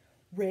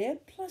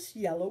 Red plus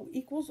yellow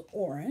equals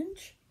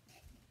orange.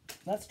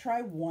 Let's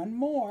try one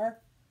more.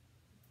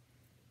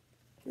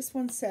 This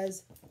one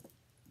says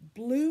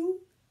blue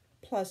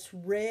plus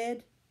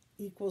red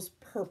equals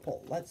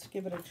purple. Let's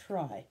give it a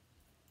try.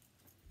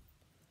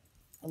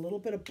 A little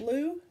bit of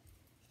blue.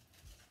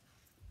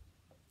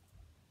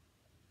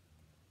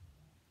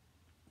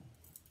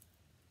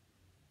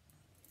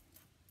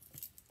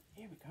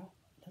 Here we go.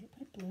 A little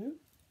bit of blue.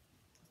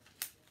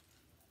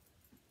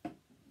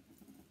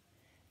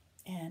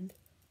 And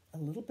a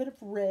little bit of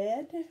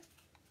red. There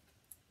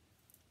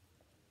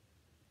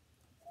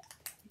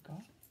we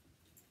go.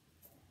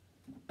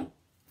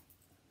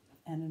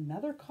 And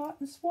another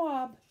cotton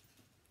swab.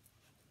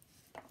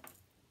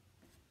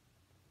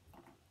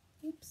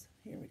 Oops,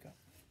 here we go.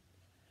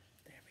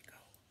 There we go.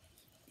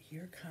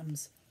 Here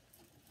comes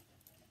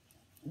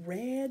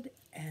red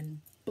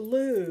and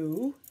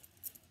blue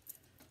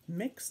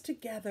mixed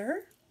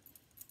together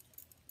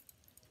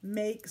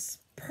makes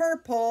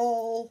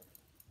purple.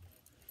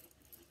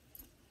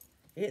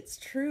 It's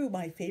true,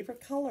 my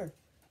favorite color,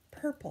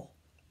 purple.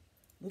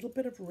 A little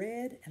bit of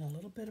red and a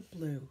little bit of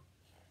blue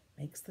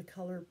makes the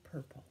color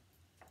purple.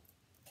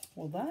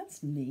 Well,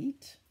 that's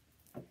neat.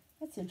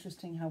 That's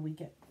interesting how we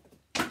get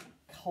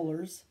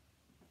colors.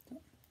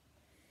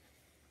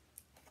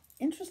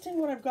 Interesting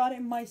what I've got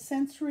in my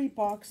sensory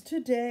box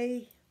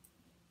today.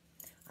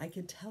 I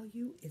can tell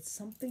you it's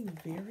something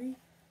very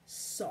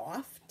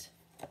soft.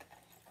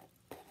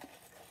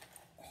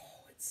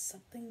 Oh, it's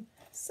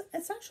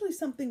actually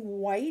something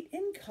white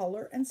in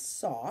color and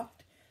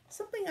soft.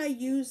 Something I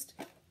used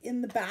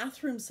in the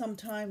bathroom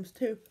sometimes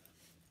to,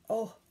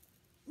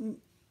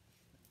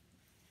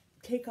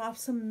 take off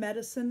some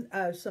medicine,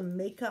 some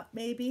makeup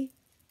maybe.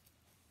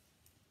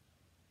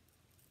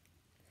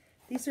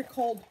 These are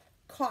called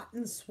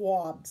cotton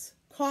swabs,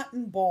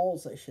 cotton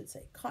balls, I should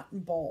say, cotton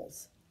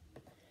balls.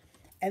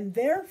 And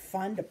they're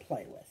fun to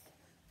play with.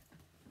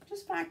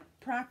 Just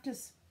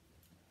practice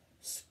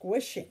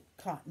squishing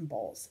cotton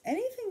balls.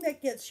 Anything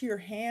that gets your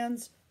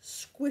hands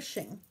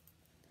squishing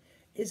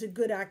is a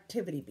good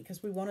activity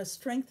because we want to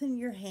strengthen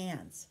your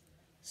hands.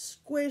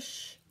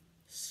 Squish,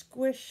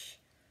 squish,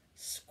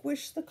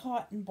 squish the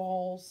cotton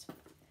balls.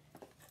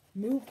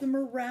 Move them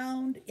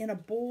around in a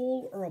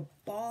bowl or a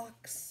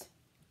box.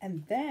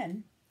 And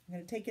then I'm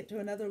going to take it to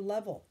another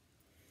level.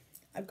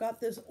 I've got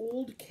this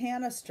old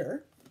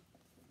canister.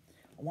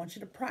 I want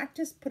you to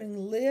practice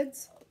putting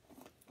lids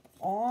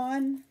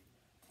on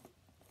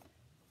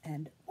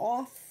and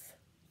off.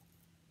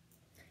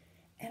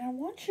 And I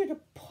want you to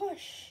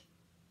push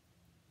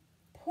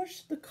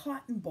the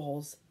cotton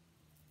balls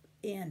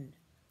in.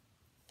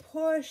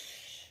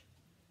 Push.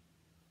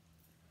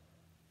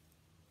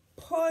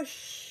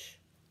 Push.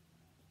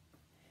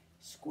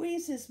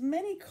 Squeeze as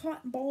many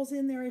cotton balls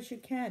in there as you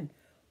can.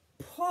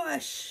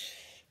 Push.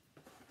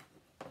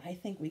 I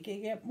think we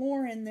can get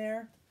more in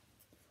there.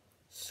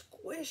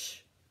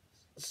 Squish,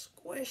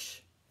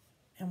 squish.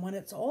 And when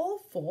it's all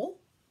full,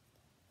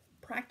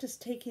 practice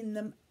taking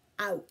them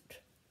out.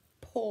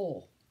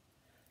 Pull.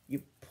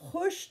 You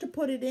push to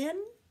put it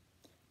in,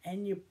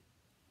 and you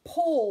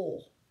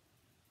pull.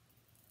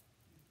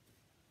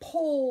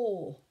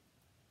 Pull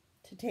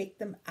to take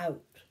them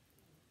out.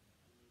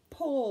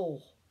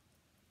 Pull.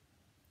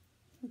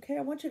 Okay,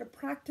 I want you to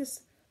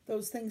practice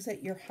those things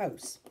at your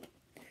house.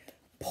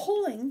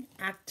 Pulling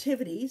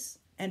activities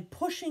and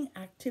pushing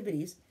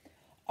activities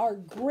are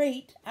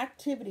great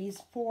activities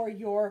for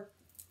your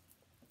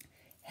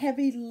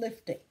heavy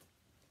lifting.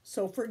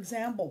 So for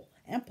example,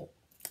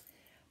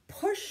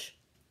 push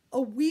a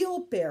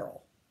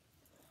wheelbarrow,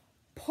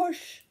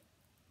 push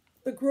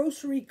the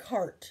grocery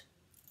cart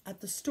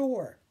at the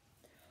store,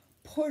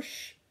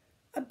 push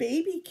a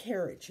baby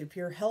carriage if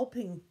you're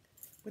helping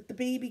with the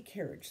baby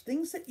carriage,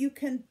 things that you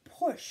can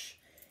push.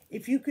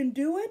 If you can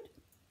do it,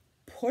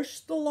 push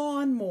the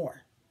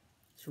lawnmower.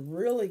 It's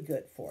really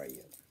good for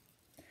you.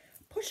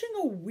 Pushing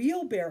a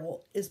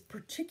wheelbarrow is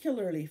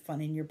particularly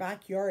fun in your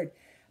backyard.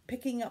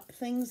 Picking up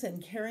things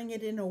and carrying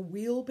it in a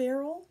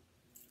wheelbarrow,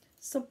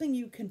 something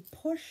you can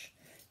push.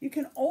 You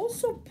can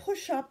also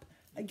push up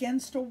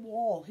against a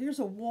wall. Here's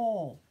a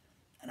wall,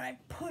 and I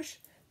push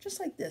just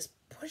like this.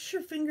 Push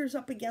your fingers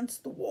up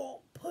against the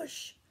wall.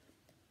 Push,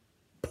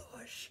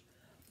 push,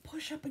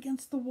 push up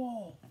against the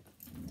wall.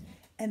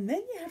 And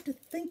then you have to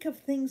think of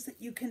things that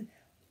you can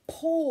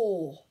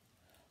pull,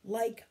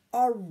 like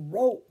a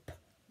rope.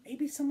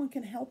 Maybe someone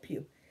can help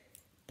you.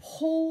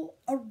 Pull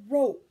a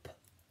rope.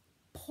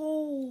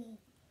 Pull,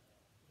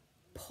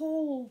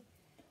 pull,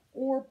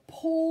 or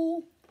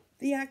pull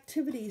the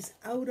activities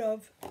out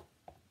of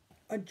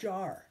a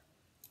jar.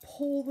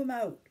 Pull them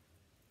out.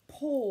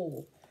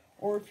 Pull.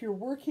 Or if you're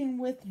working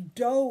with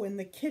dough in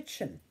the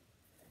kitchen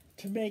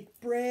to make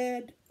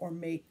bread or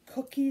make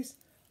cookies,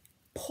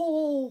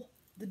 pull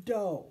the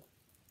dough.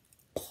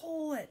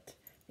 Pull it.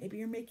 Maybe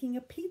you're making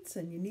a pizza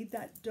and you need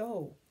that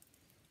dough.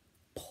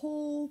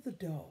 Pull the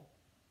dough.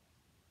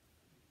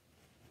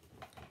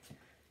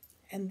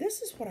 And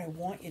this is what I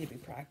want you to be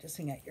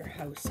practicing at your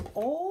house.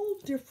 All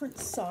different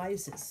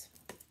sizes.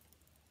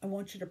 I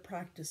want you to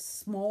practice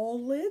small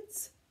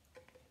lids.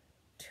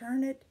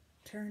 Turn it,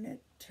 turn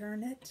it,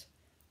 turn it.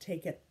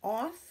 Take it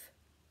off.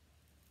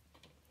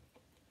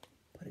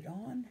 Put it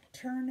on.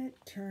 Turn it,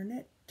 turn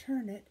it,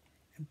 turn it,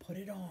 and put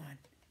it on.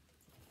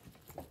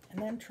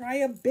 And then try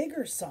a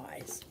bigger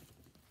size.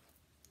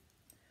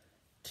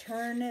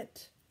 Turn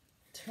it,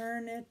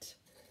 turn it,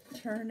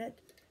 turn it.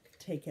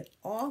 Take it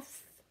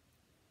off.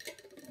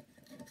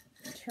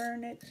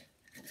 Turn it,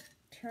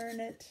 turn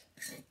it,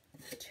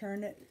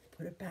 turn it,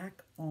 put it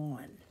back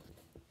on.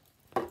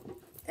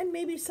 And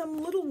maybe some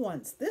little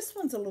ones. This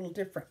one's a little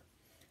different.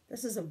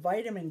 This is a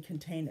vitamin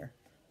container.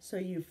 So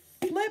you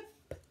flip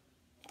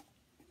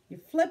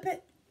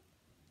it,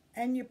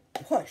 and you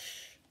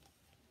push.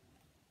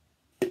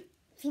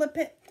 Flip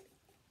it,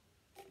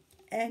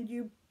 and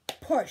you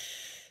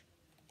push.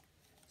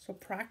 So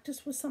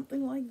practice with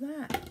something like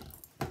that.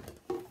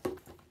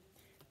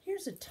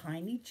 Here's a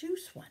tiny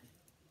juice one.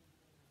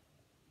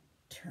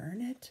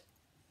 Turn it,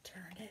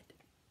 turn it,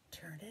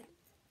 turn it.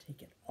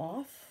 Take it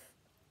off,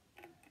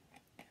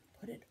 and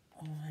put it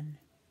on.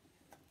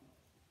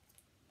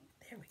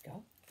 There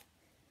go.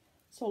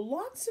 So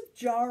lots of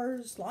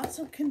jars, lots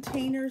of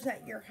containers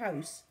at your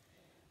house.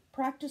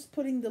 Practice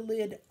putting the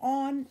lid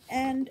on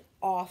and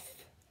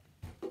off.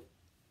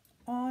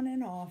 On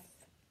and off.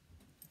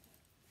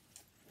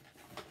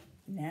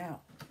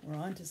 Now, we're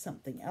on to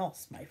something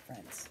else, my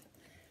friends.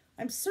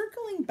 I'm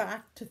circling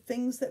back to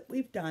things that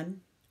we've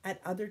done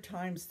at other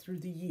times through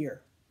the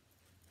year.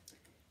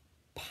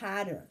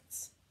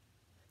 Patterns.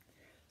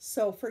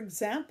 So, for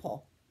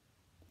example,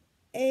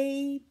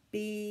 A,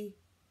 B,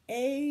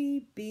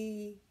 A,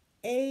 B,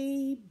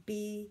 A,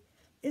 B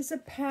is a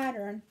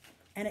pattern,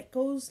 and it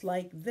goes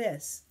like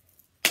this.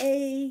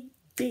 A,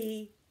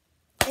 B,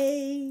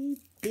 A,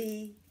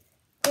 B,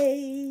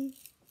 A,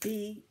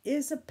 B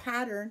is a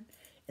pattern.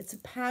 It's a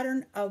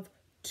pattern of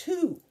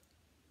 2.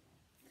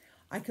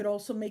 I could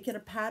also make it a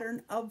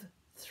pattern of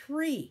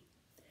 3.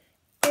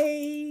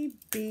 A,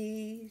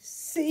 B,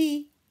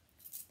 C,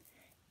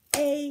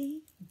 A,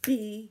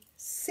 B,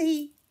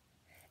 C.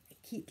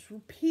 It keeps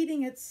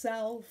repeating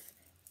itself.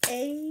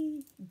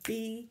 A,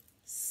 B,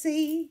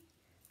 C.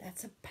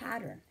 That's a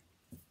pattern.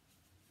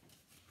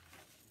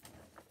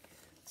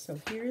 So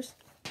here's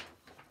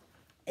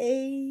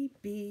A,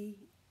 B,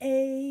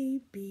 A,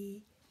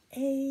 B,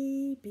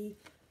 A, B.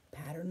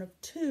 Pattern of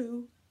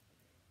 2.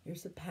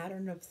 Here's a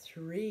pattern of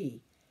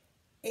 3.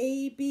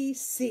 A, B,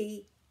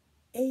 C,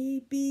 A,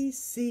 B,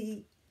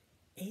 C,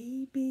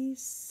 A, B,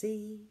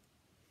 C.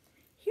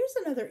 Here's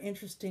another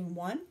interesting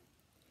one.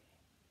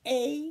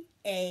 A,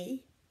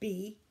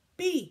 B,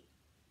 B.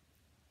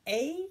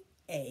 A,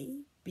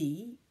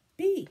 B,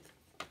 B.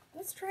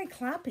 Let's try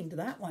clapping to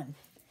that one.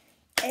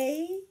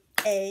 A,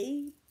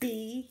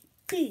 B,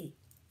 B.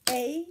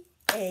 A,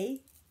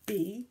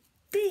 B,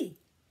 B.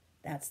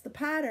 That's the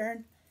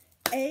pattern.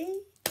 A,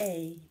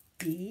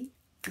 B,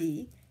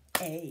 B,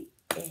 A,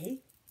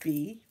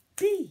 B,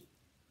 B.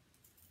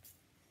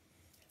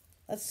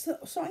 So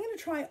I'm going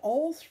to try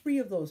all 3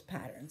 of those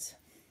patterns.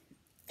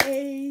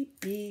 A,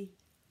 B,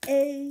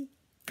 A,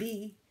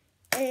 B,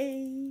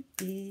 A,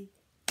 B,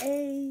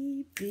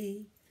 A,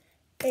 B,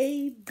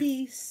 A,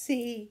 B,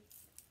 C,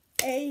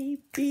 A,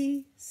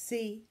 B,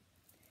 C,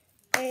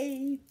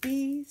 A,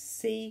 B,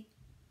 C.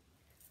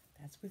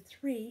 That's with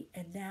 3.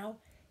 And now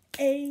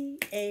A,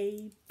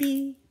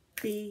 B,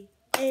 B,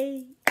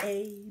 A,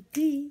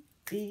 B,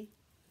 B.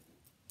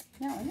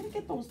 Now I'm going to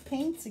get those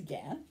paints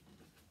again.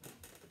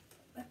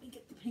 Let me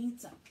get the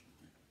paints up.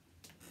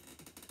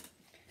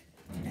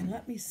 And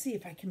let me see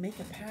if I can make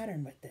a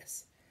pattern with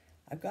this.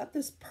 I've got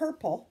this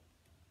purple.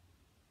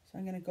 So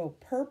I'm going to go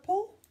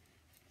purple.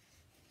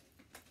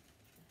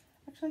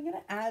 Actually, I'm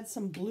going to add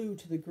some blue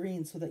to the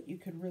green so that you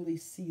could really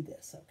see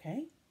this,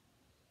 okay?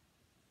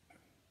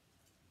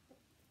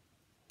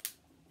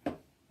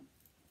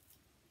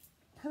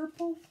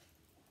 Purple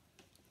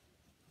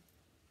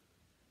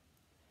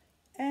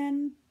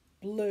and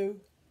blue.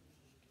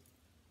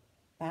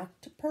 Back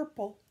to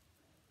purple.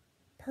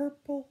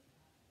 Purple,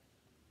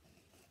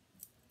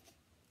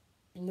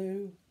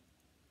 blue.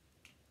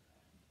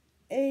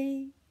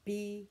 A,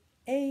 B,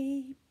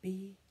 A,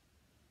 B.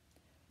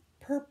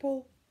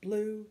 Purple,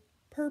 blue,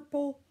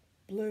 purple,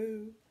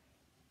 blue,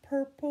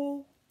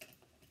 purple,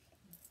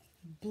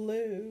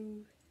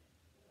 blue.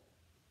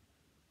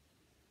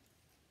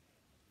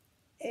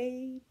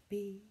 A,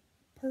 B,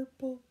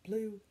 purple,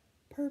 blue,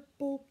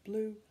 purple,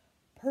 blue,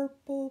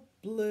 purple,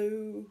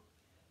 blue.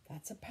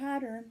 That's a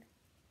pattern.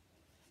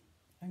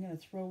 I'm going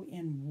to throw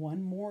in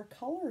one more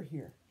color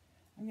here.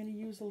 I'm going to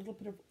use a little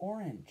bit of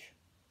orange.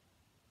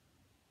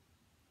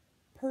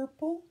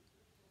 Purple,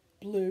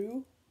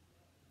 blue,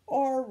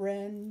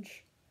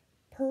 orange,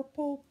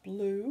 purple,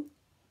 blue,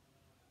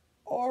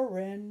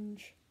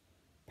 orange,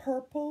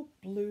 purple,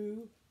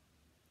 blue,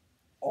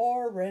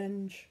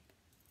 orange.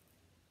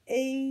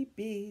 A,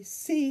 B,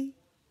 C,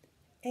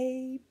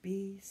 A,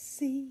 B,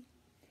 C,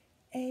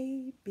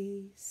 A,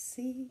 B,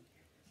 C.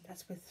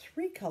 That's with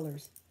 3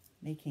 colors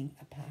making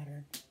a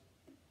pattern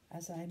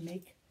as I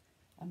make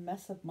a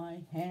mess of my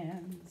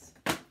hands.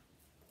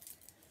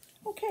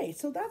 Okay,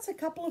 so that's a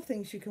couple of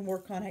things you can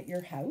work on at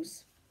your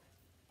house.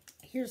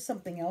 Here's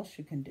something else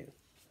you can do.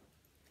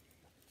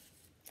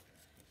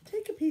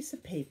 Take a piece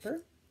of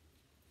paper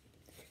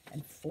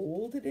and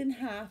fold it in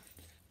half.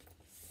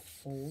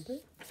 Fold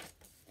it.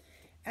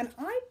 And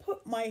I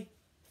put my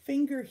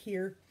finger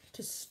here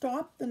to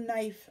stop the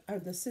knife or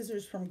the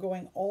scissors from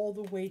going all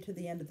the way to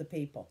the end of the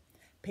paper.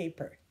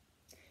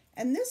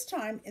 And this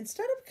time,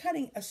 instead of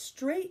cutting a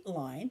straight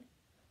line,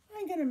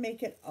 I'm going to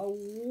make it a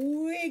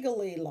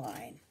wiggly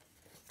line.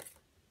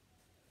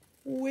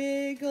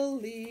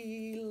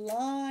 Wiggly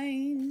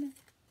line,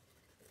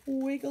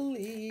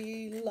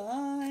 wiggly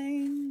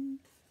line,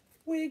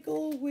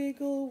 wiggle,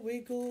 wiggle,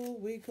 wiggle,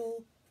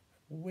 wiggle,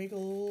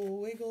 wiggle,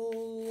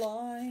 wiggle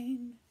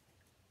line,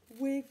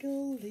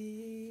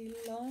 wiggly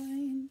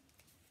line.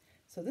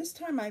 So this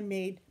time I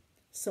made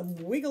some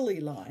wiggly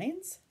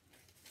lines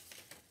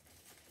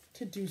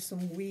to do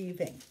some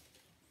weaving.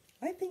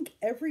 I think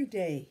every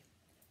day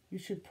you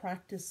should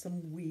practice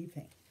some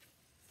weaving.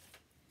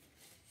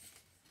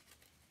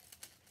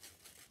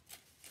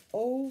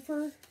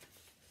 over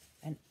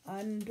and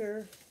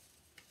under,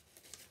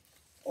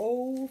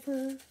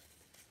 over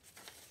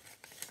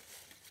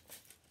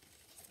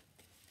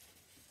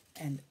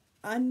and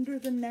under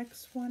the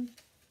next one.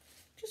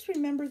 Just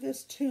remember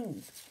this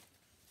tune.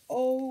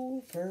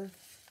 Over,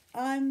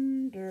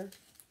 under,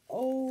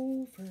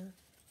 over,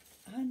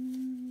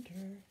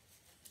 under.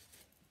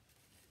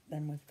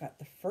 Then we've got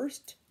the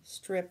first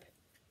strip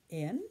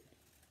in.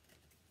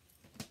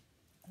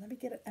 Let me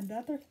get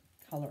another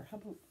color. How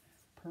about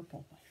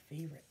purple, my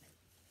favorite?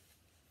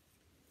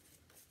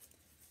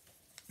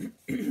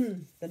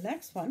 The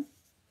next one,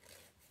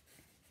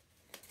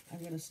 I'm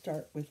going to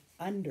start with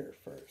under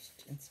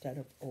first instead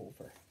of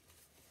over.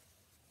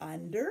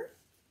 Under,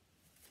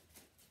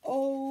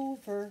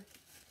 over,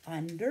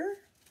 under,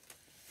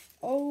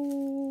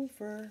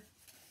 over,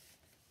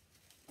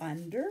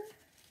 under,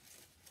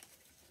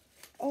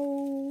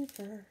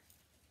 over.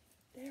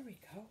 There we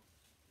go.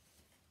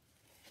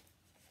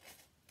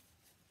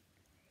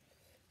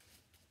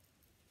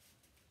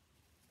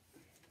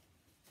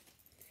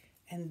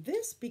 And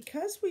this,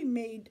 because we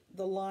made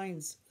the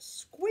lines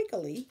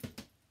squiggly,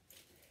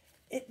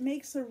 it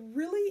makes a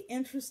really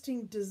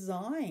interesting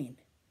design.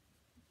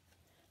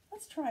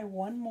 Let's try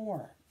one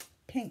more.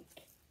 Pink.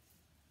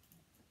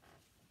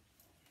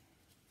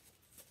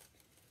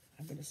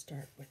 I'm going to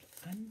start with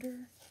under,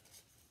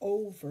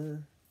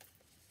 over,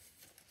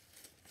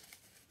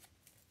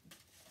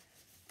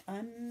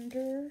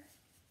 under.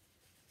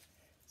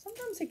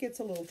 Sometimes it gets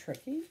a little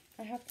tricky,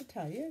 I have to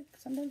tell you.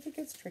 Sometimes it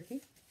gets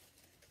tricky.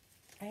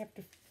 I have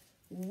to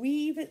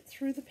weave it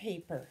through the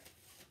paper.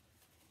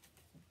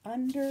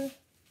 Under,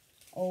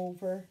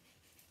 over,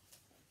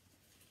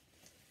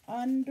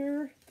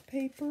 under the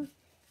paper,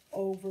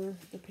 over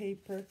the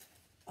paper,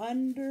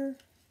 under.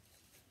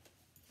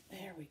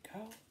 There we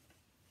go.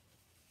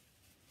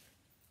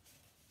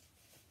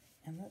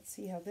 And let's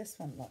see how this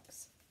one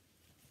looks.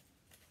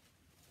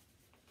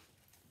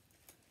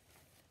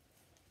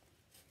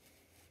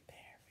 There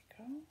we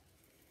go.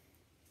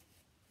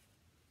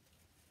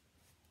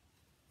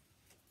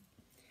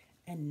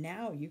 And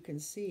now you can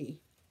see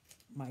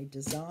my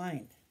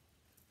design.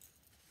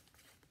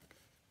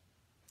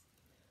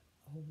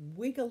 A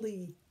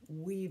wiggly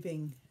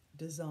weaving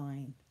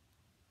design.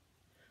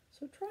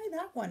 So try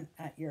that one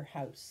at your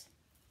house.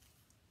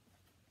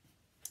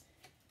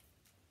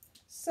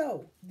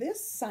 So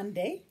this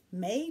Sunday,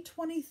 May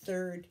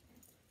 23rd,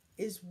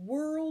 is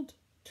World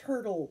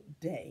Turtle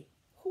Day.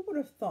 Who would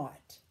have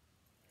thought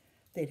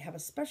they'd have a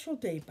special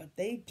day, but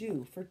they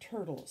do, for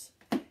turtles,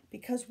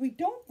 because we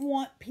don't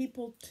want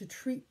people to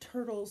treat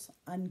turtles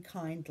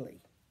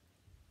unkindly.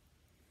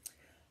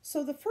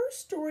 So the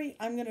first story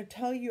I'm going to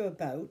tell you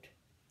about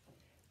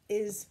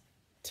is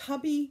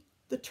Tubby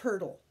the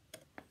turtle.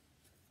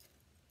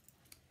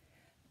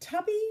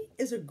 Tubby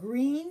is a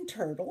green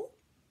turtle.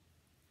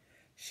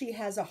 She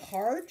has a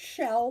hard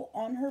shell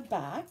on her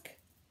back.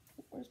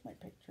 Where's my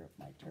picture of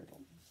my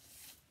turtle?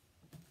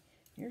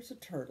 Here's a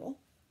turtle.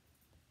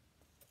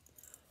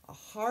 A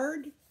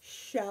hard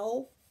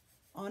shell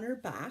on her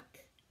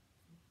back.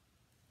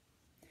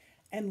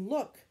 And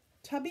look,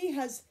 Tubby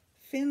has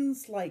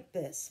fins like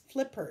this,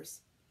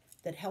 flippers,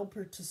 that help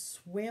her to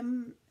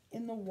swim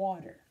in the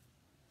water.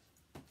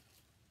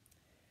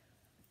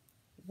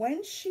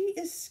 When she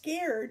is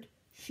scared,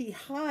 she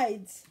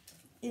hides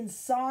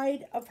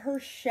inside of her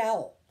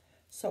shell.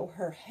 So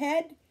her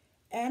head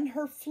and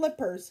her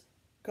flippers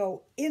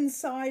go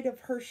inside of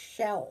her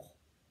shell.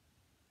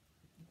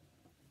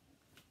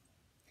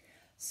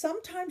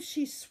 Sometimes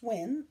she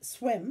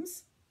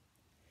swims,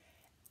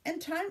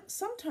 and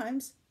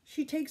sometimes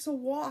she takes a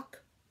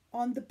walk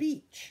on the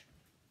beach.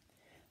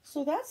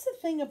 So that's the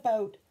thing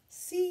about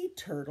sea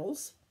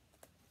turtles.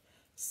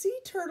 Sea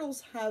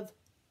turtles have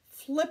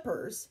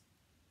flippers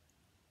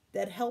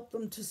that help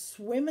them to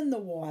swim in the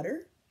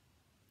water,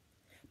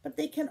 but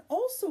they can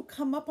also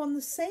come up on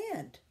the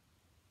sand.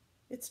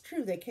 It's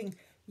true, they can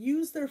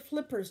use their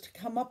flippers to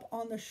come up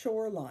on the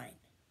shoreline.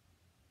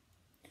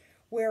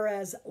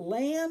 Whereas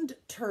land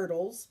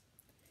turtles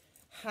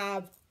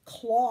have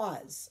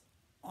claws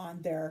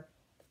on their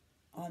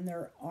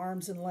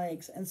arms and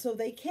legs, and so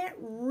they can't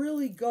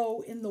really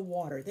go in the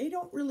water. They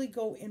don't really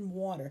go in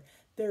water.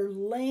 They're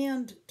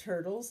land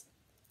turtles,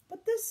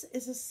 but this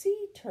is a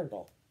sea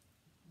turtle.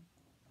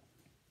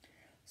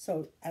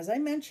 So, as I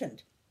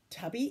mentioned,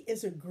 Tubby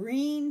is a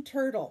green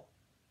turtle.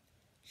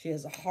 She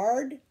has a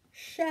hard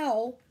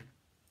shell,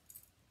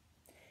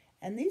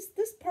 and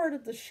this part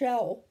of the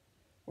shell,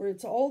 where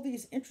it's all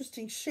these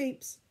interesting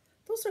shapes,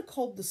 those are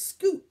called the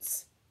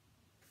scutes.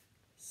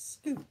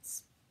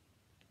 Scutes.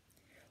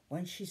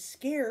 When she's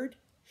scared,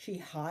 she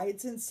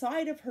hides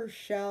inside of her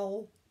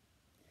shell.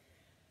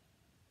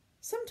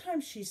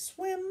 Sometimes she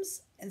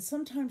swims, and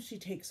sometimes she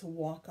takes a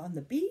walk on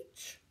the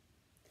beach.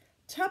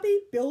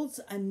 Tubby builds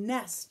a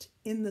nest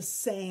in the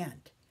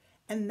sand,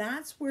 and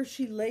that's where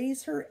she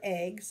lays her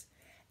eggs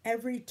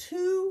every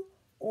 2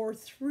 or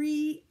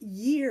 3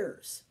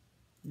 years.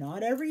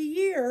 Not every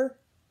year.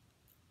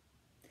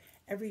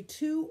 Every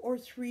 2 or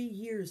 3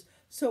 years.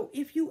 So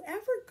if you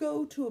ever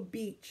go to a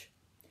beach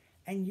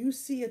and you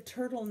see a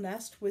turtle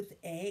nest with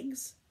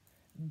eggs,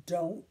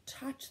 don't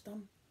touch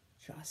them.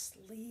 Just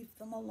leave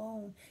them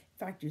alone. In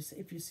fact,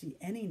 if you see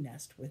any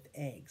nest with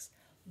eggs,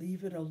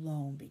 leave it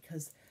alone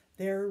because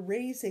they're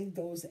raising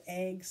those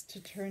eggs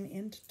to turn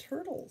into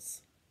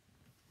turtles.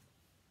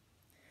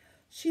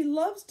 She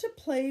loves to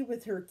play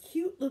with her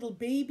cute little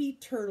baby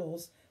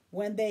turtles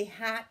when they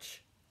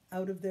hatch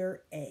out of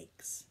their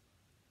eggs.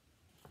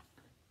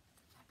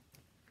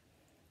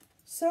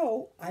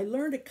 So I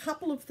learned a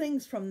couple of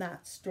things from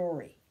that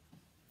story.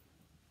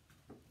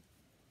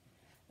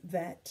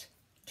 That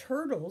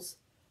turtles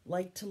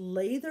like to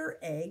lay their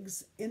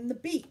eggs in the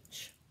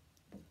beach.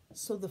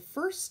 So the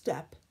first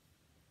step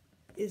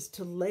is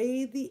to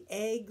lay the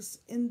eggs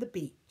in the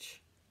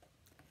beach.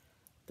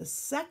 The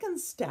second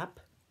step,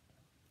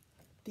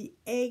 the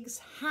eggs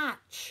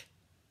hatch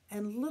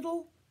and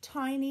little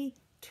tiny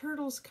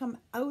turtles come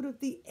out of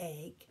the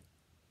egg.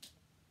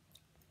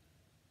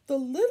 The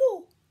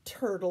little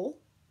turtle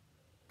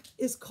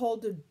is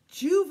called a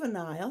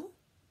juvenile,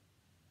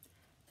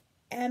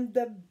 and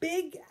the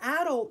big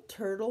adult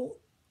turtle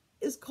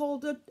is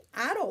called an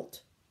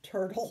adult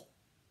turtle.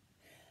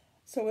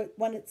 So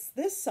when it's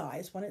this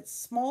size, when it's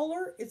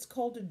smaller, it's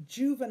called a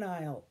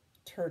juvenile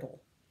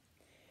turtle.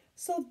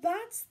 So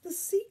that's the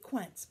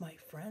sequence, my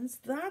friends.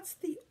 That's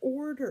the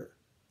order.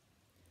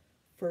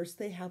 First,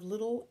 they have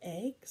little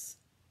eggs.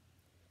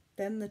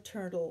 Then the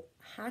turtle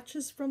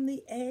hatches from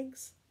the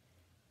eggs.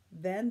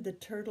 Then the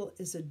turtle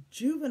is a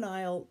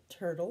juvenile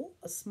turtle,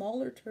 a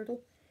smaller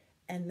turtle,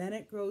 and then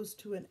it grows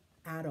to an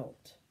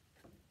adult.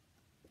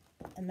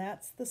 And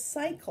that's the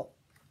cycle.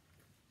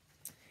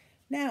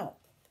 Now,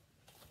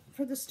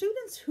 for the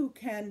students who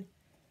can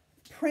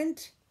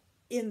print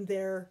in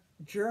their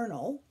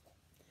journal,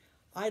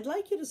 I'd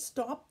like you to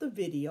stop the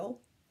video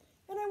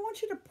and I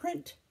want you to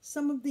print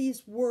some of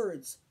these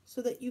words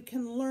so that you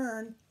can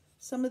learn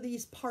some of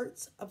these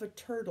parts of a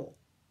turtle.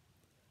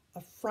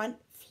 A front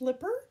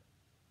flipper,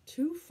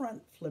 2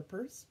 front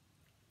flippers,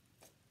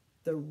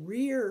 the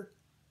rear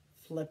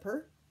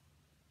flipper,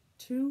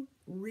 2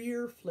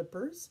 rear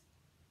flippers,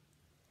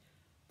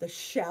 the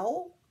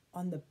shell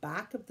on the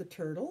back of the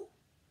turtle,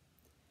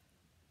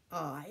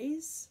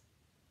 eyes,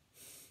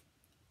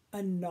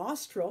 a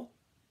nostril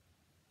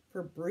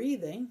for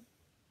breathing,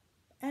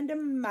 and a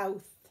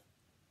mouth.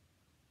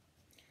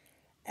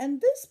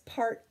 And this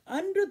part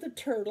under the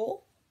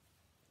turtle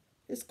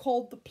is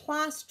called the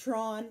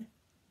plastron.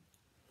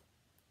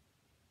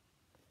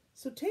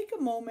 So take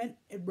a moment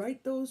and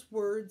write those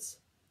words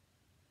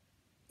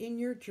in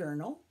your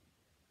journal.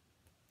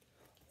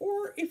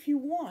 Or if you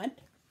want,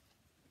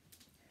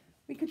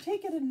 we could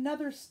take it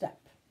another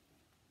step.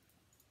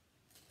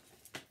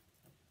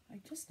 I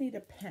just need a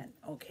pen.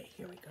 Okay,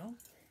 here we go.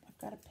 I've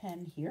got a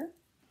pen here.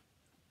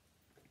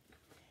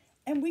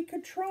 And we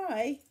could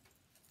try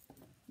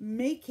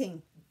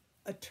making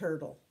a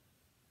turtle.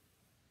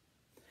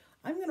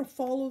 I'm going to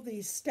follow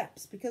these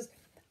steps because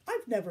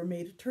I've never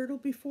made a turtle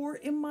before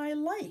in my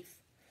life.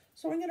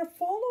 So I'm going to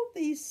follow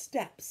these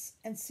steps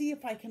and see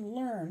if I can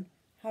learn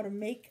how to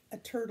make a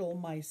turtle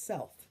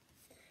myself.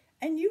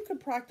 And you can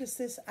practice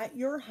this at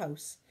your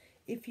house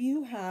if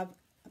you have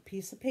a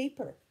piece of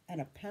paper and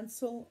a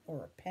pencil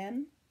or a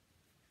pen.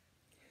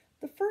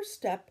 The first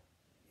step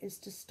is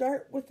to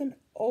start with an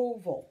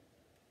oval.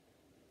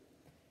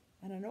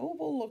 And an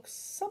oval looks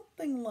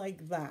something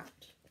like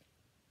that.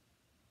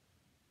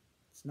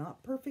 It's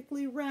not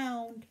perfectly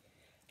round.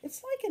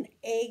 It's like an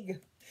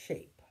egg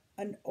shape,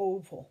 an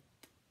oval.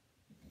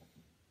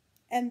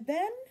 And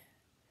then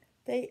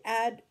they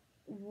add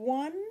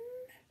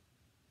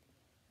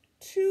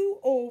 2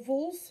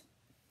 ovals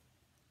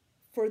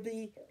for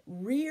the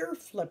rear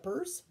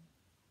flippers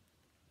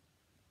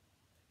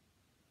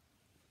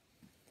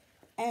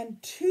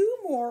and 2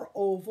 more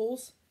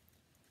ovals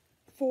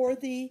for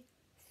the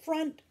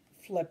front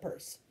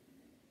flippers.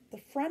 The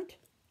front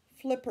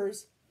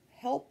flippers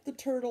help the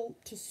turtle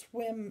to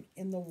swim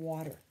in the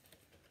water.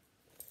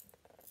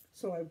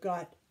 So I've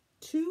got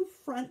 2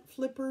 front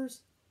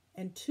flippers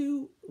and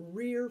 2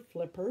 rear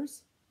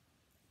flippers.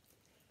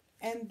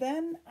 And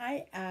then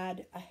I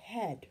add a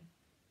head.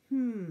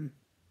 And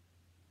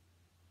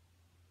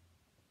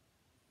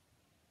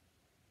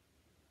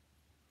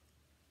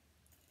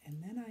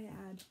then I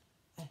add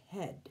a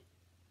head.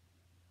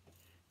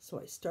 So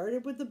I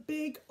started with a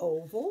big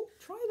oval.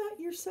 Try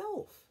that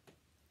yourself.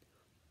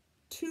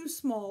 2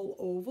 small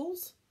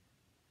ovals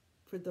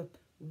for the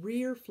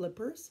rear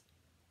flippers,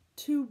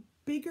 2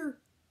 bigger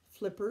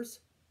flippers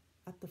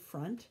at the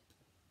front,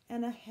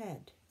 and a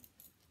head.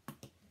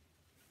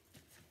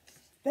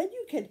 Then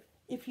you can,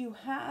 if you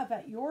have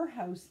at your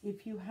house,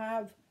 if you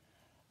have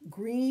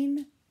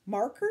green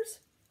markers,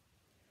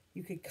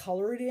 you could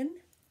color it in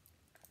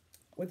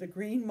with a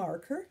green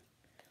marker.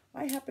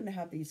 I happen to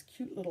have these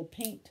cute little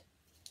paint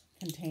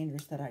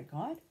containers that I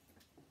got.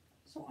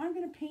 So I'm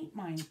going to paint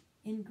mine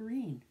in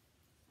green.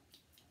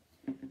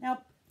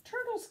 Now,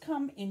 turtles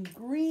come in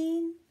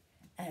green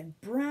and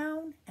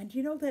brown, and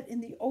you know that in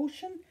the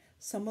ocean,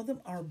 some of them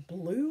are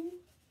blue.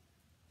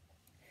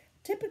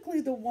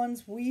 typically the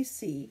ones we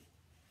see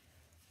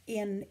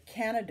in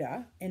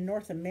Canada, in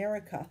North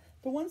America,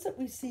 the ones that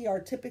we see are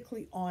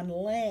typically on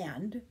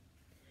land,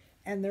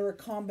 and they're a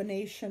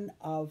combination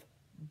of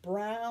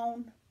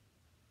brown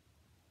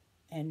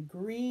and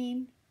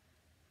green.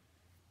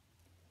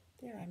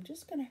 There, I'm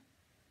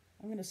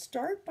going to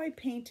start by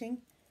painting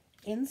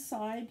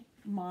inside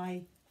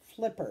my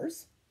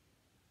flippers.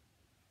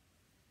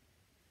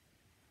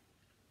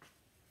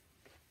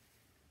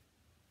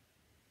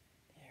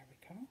 There we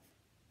go.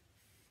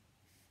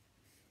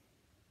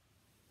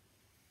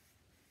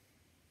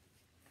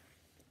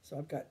 So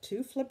I've got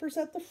 2 flippers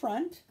at the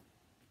front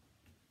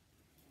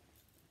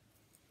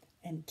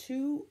and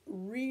 2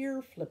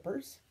 rear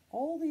flippers.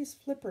 All these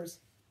flippers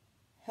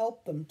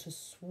help them to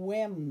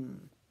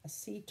swim. A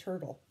sea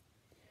turtle.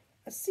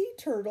 A sea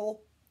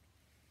turtle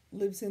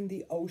lives in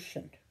the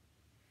ocean.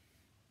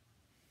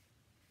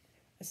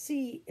 A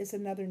sea is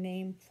another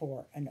name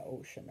for an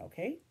ocean,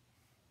 okay?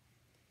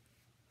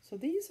 So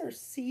these are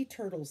sea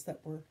turtles that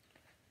we're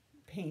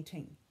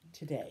painting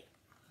today.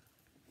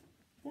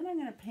 Then I'm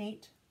going to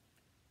paint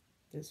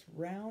this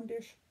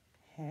roundish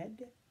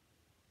head.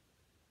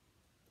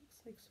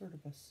 Looks like sort of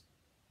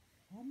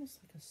almost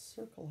like a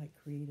circle I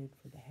created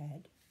for the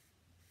head.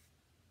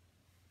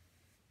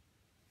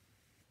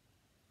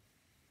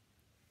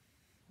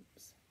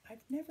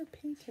 I've never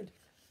painted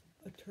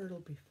a turtle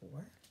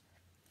before,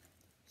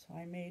 so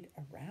I made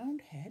a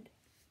round head.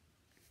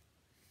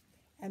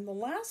 And the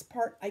last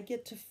part, I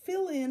get to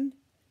fill in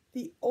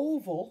the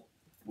oval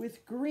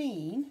with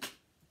green.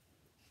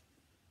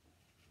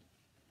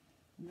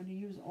 I'm going to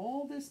use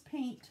all this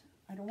paint.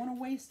 I don't want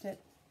to waste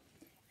it.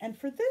 And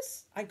for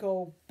this, I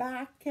go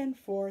back and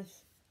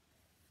forth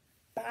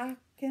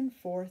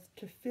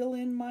to fill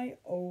in my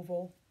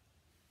oval.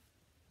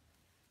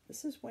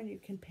 This is when you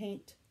can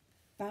paint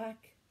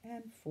back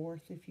and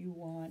forth if you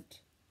want.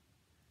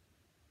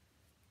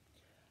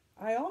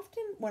 I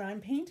often, when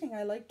I'm painting,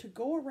 I like to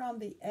go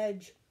around the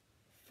edge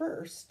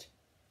first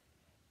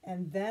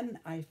and then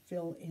I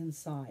fill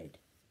inside.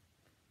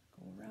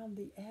 Go around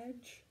the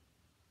edge,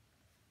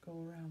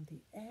 go around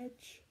the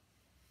edge,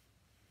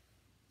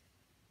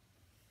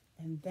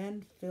 and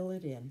then fill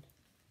it in.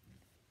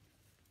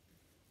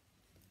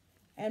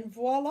 And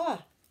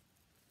voila!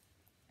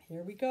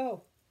 Here we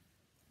go.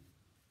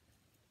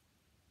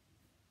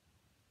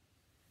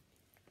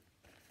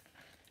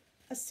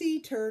 A sea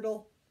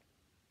turtle.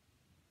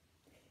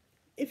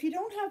 If you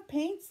don't have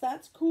paints,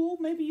 that's cool.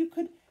 Maybe you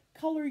could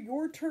color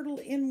your turtle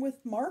in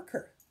with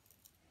marker.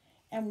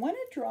 And when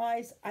it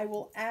dries, I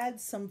will add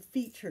some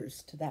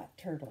features to that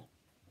turtle.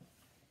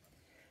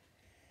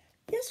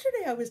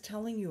 Yesterday I was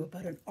telling you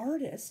about an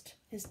artist.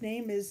 His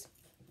name is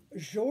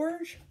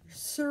Georges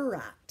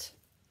Seurat.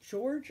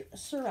 Georges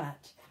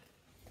Seurat.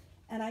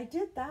 And I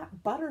did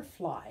that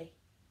butterfly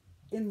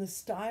in the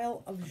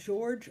style of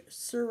Georges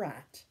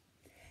Seurat.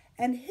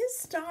 And his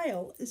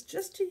style is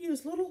just to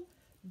use little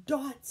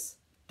dots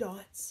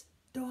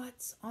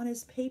on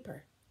his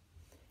paper.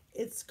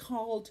 It's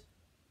called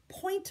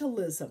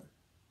pointillism.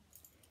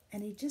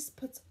 And he just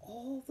puts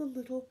all the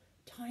little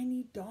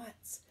tiny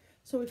dots.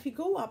 So if you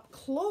go up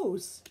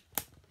close,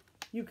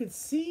 you can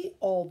see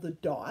all the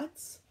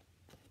dots,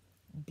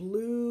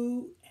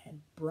 blue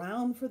and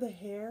brown for the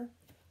hair.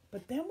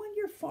 But then when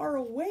you're far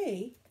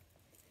away,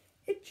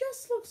 it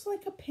just looks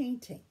like a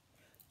painting.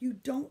 You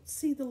don't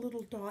see the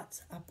little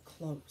dots up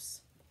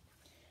close.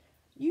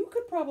 You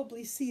could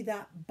probably see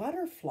that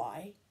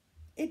butterfly.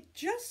 It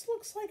just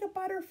looks like a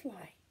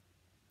butterfly.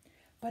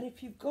 But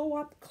if you go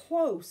up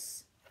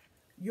close,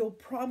 you'll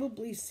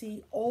probably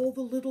see all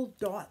the little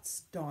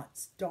dots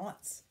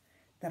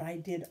that I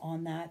did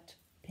on that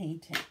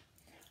painting.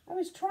 I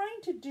was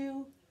trying to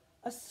do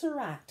a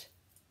Seurat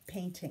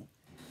painting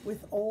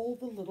with all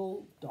the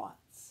little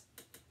dots.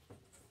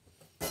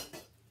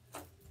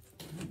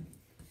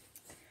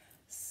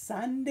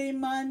 Sunday,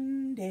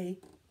 Monday,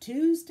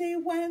 Tuesday,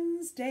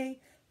 Wednesday,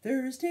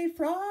 Thursday,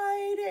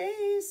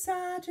 Friday,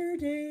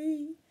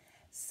 Saturday.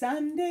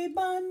 Sunday,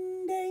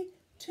 Monday,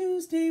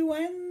 Tuesday,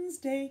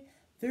 Wednesday,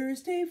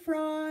 Thursday,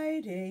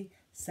 Friday,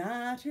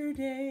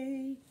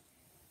 Saturday.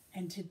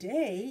 And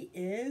today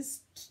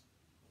is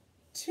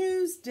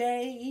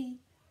Tuesday.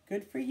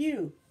 Good for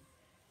you.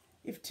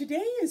 If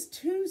today is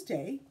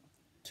Tuesday,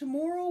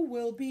 tomorrow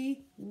will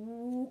be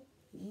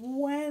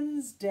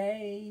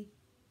Wednesday.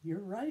 You're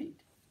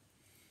right.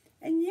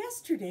 And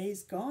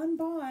yesterday's gone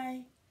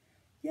by.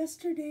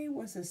 Yesterday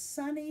was a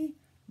sunny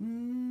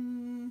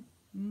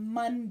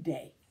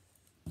Monday.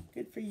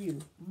 Good for you.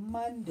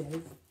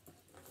 Monday.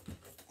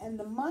 And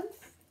the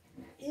month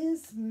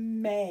is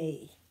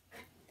May.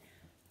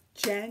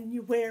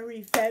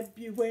 January,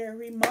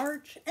 February,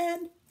 March,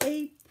 and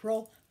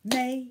April,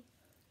 May,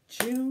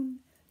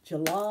 June,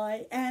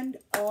 July, and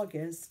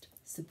August,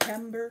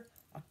 September,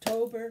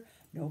 October,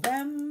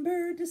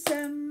 November,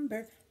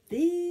 December.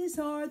 These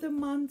are the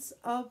months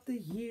of the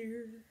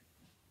year.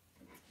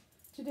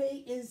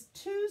 Today is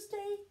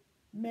Tuesday,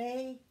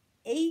 May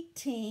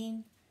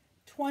 18,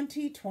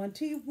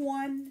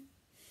 2021.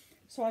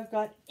 So I've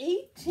got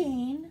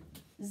 18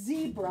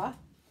 zebra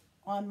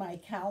on my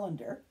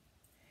calendar.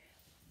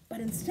 But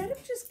instead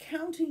of just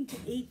counting to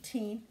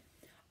 18,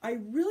 I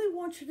really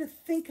want you to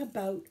think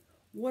about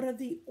what are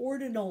the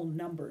ordinal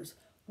numbers?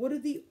 What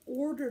is the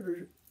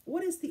order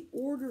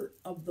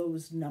of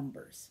those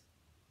numbers?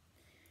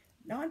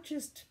 Not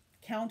just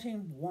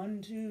counting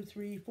 1, 2,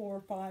 3,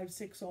 4, 5,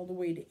 6, all the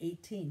way to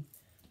 18.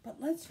 But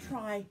let's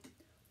try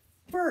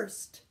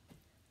first,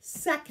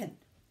 second,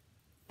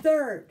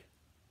 third,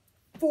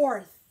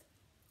 fourth,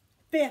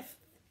 fifth,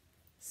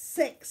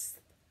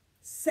 sixth,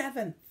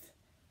 seventh,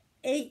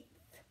 eighth,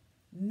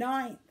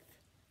 ninth,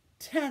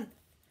 10th,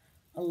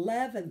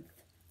 11th,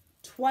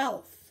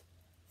 12th,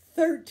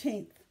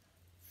 13th,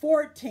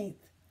 14th,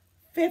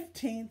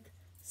 15th,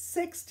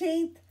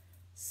 16th,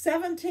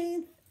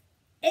 17th,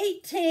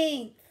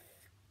 18th.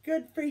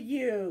 Good for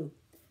you.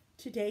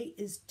 Today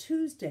is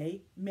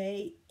Tuesday,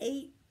 May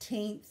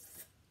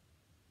 18th.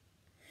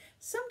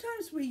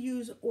 Sometimes we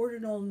use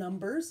ordinal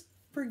numbers.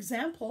 For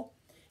example,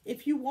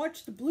 if you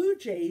watch the Blue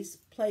Jays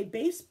play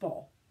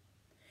baseball,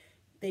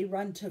 they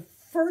run to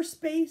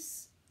first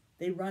base,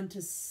 they run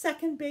to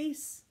second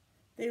base,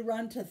 they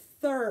run to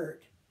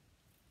third,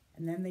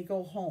 and then they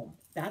go home.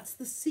 That's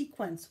the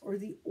sequence or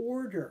the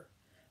order.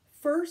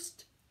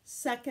 First,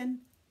 second,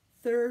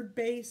 third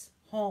base,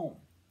 home.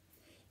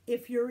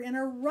 If you're in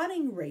a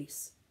running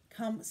race,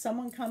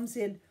 someone comes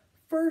in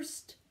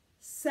first,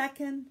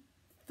 second,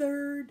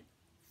 third,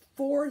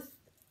 fourth,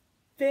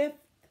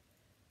 fifth,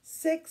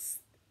 sixth,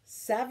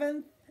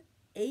 seventh,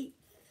 eighth.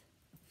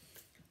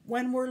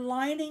 When we're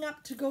lining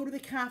up to go to the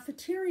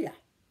cafeteria,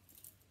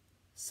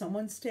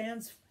 someone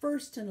stands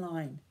first in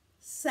line,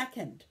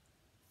 second,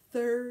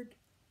 third,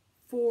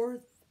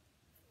 fourth,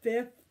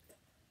 fifth,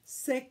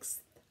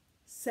 sixth,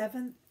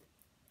 seventh,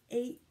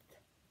 eighth,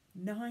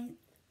 ninth,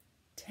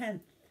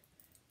 10th.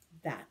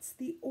 That's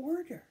the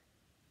order.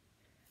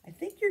 I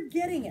think you're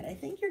getting it. I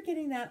think you're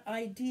getting that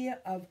idea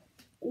of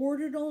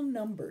ordinal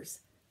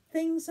numbers.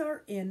 Things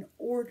are in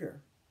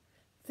order.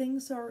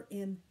 Things are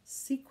in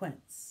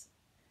sequence.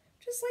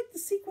 Just like the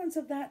sequence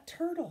of that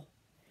turtle.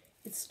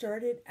 It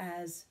started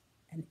as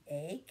an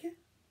egg.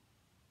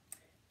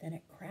 Then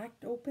it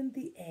cracked open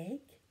the egg.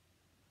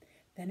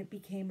 Then it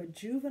became a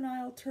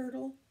juvenile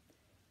turtle.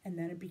 And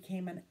then it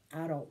became an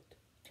adult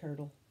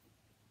turtle.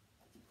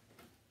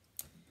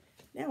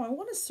 Now I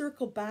want to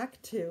circle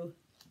back to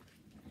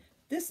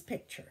this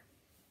picture.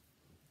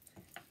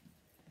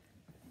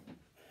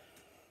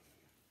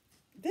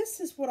 This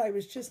is what I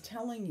was just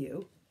telling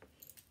you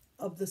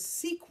of the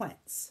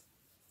sequence,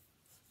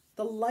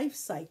 the life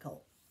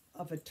cycle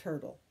of a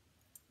turtle.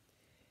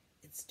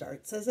 It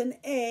starts as an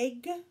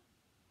egg,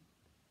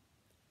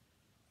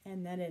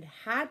 and then it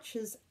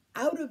hatches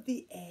out of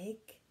the egg.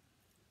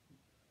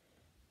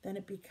 Then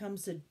it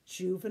becomes a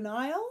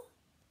juvenile,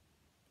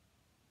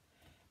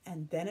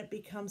 and then it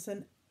becomes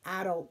an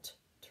adult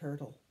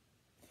turtle.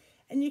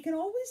 And you can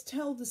always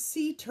tell the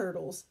sea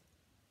turtles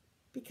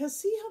because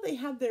see how they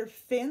have their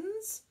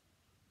fins?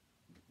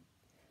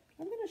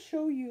 I'm going to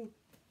show you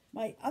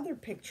my other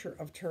picture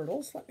of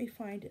turtles. Let me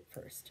find it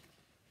first.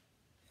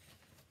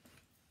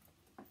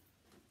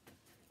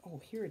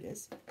 Oh, here it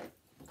is.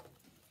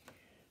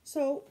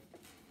 So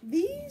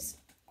these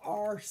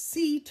are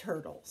sea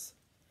turtles.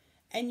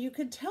 And you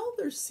can tell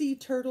they're sea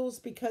turtles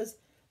because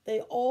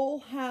they all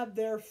have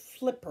their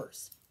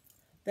flippers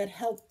that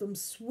help them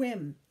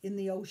swim in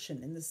the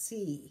ocean, in the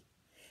sea.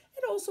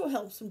 It also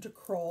helps them to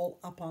crawl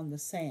up on the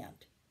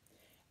sand.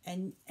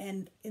 And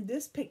in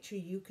this picture,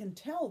 you can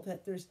tell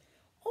that there's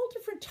all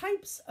different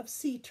types of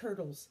sea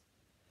turtles.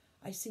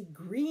 I see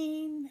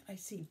green, I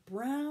see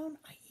brown,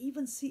 I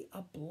even see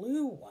a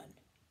blue one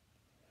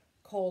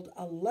called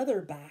a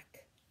leatherback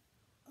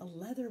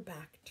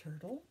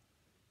turtle,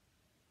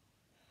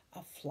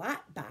 a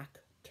flatback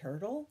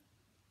turtle,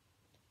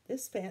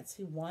 this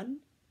fancy one.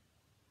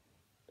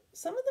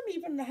 Some of them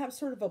even have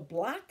sort of a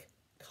black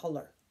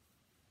color.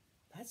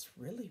 That's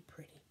really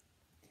pretty.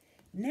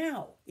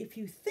 Now, if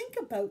you think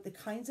about the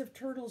kinds of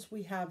turtles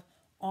we have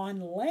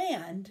on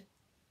land,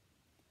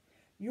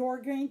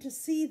 you're going to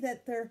see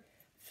that their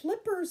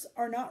flippers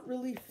are not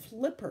really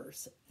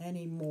flippers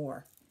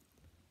anymore.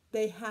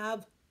 They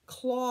have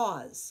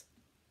claws,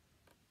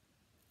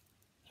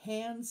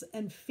 hands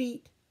and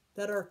feet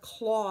that are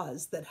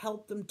claws that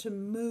help them to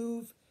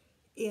move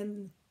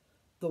in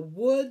the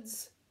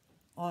woods,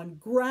 on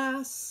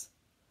grass,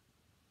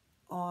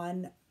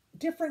 on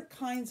different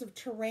kinds of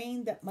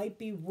terrain that might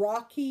be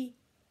rocky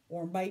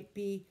or might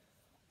be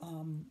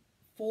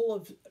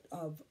full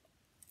of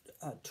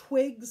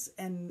twigs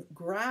and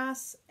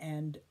grass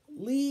and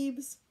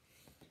leaves.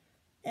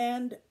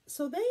 And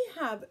so they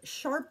have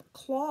sharp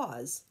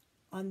claws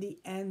on the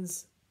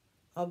ends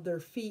of their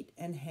feet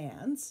and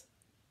hands.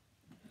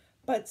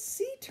 But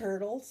sea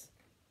turtles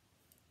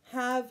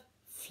have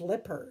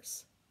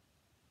flippers.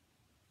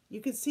 You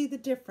can see the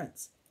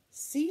difference.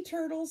 Sea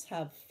turtles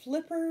have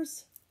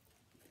flippers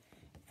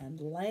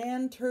and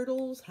land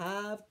turtles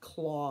have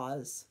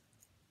claws.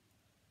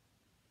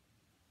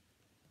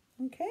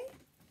 Okay?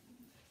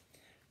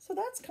 So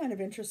that's kind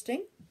of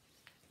interesting.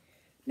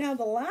 Now,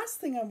 the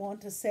last thing I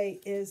want to say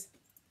is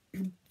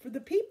for the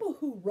people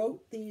who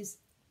wrote these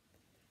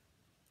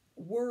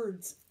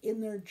words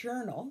in their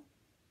journal,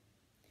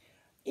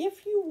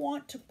 if you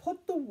want to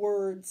put the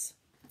words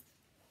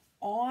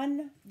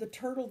on the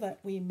turtle that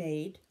we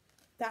made,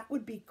 that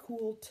would be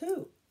cool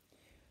too.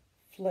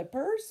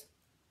 Flippers,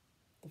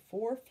 the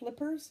 4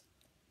 flippers,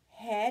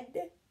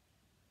 head,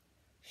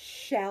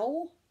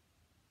 shell.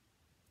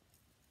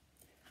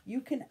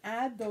 You can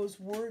add those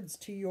words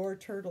to your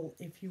turtle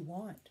if you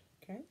want,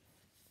 okay?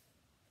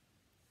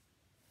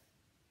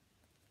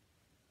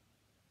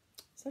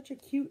 Such a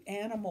cute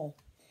animal.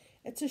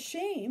 It's a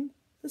shame.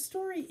 The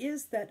story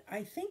is that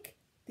I think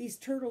these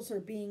turtles are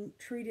being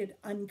treated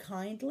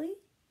unkindly,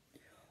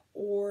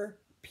 or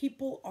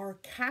people are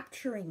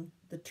capturing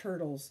the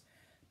turtles,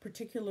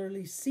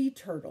 particularly sea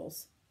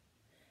turtles,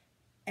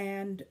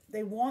 and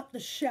they want the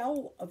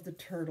shell of the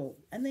turtle,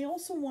 and they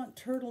also want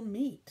turtle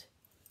meat,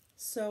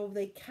 so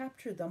they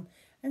capture them.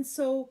 And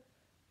so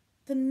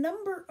the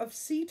number of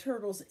sea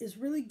turtles is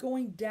really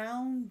going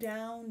down,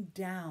 down,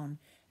 down,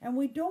 and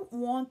we don't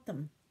want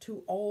them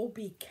to all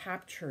be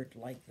captured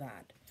like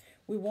that.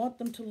 We want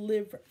them to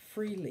live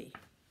freely.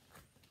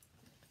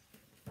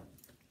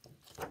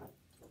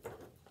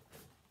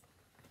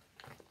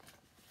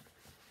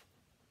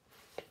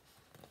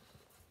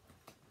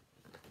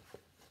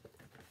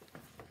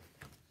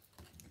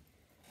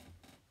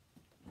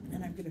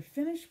 And I'm going to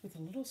finish with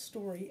a little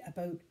story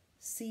about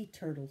sea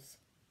turtles.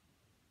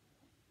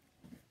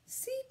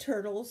 Sea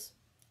turtles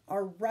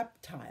are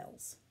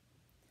reptiles,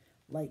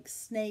 like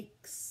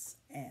snakes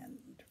and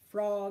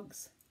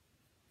frogs.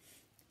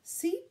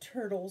 Sea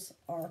turtles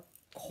are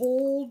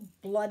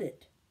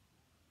cold-blooded.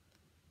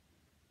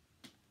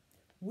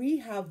 We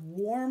have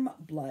warm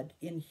blood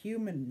in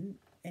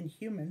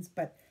humans,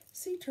 but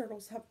sea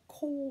turtles have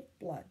cold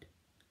blood.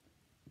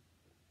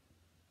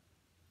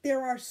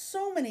 There are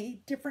so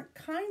many different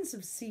kinds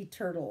of sea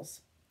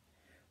turtles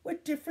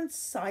with different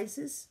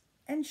sizes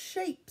and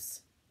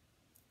shapes.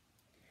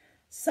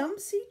 Some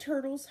sea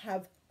turtles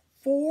have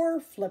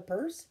 4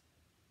 flippers,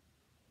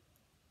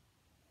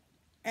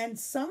 and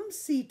some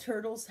sea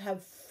turtles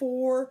have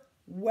 4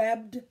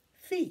 webbed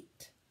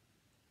feet.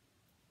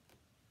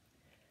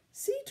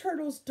 Sea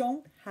turtles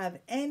don't have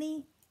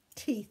any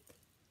teeth.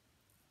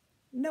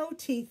 No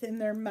teeth in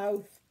their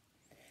mouth.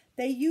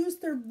 They use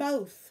their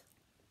mouth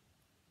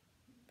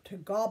to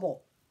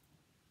gobble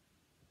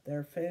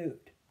their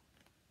food.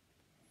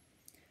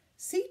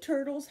 Sea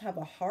turtles have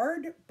a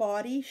hard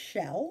body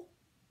shell,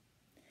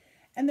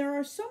 and there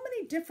are so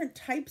many different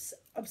types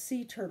of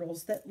sea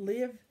turtles that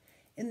live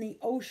in the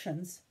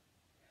oceans,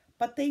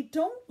 but they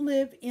don't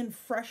live in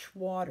fresh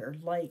water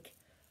like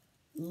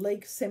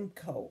Lake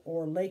Simcoe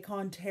or Lake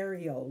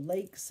Ontario,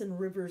 lakes and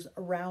rivers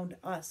around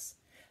us.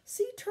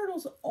 Sea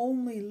turtles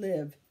only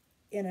live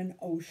in an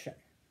ocean.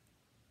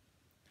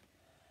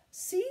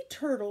 Sea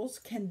turtles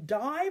can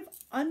dive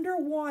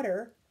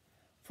underwater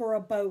for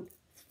about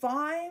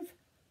 5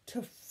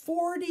 to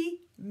 40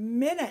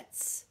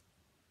 minutes.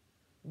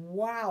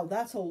 Wow,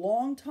 that's a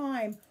long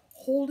time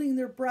holding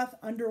their breath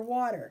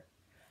underwater.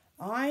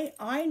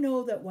 I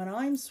know that when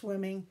I'm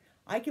swimming,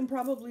 I can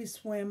probably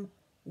swim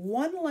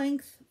one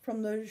length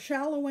from the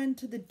shallow end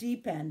to the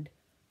deep end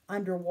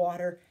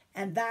underwater,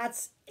 and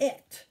that's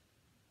it.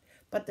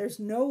 But there's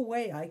no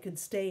way I could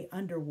stay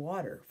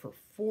underwater for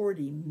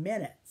 40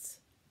 minutes.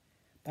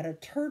 But a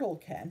turtle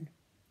can.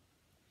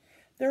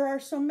 There are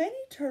so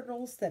many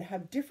turtles that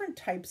have different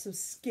types of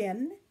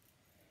skin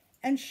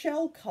and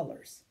shell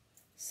colors.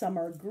 Some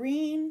are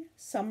green,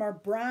 some are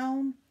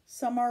brown,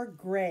 some are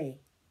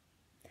gray.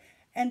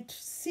 And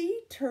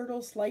sea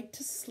turtles like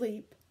to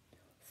sleep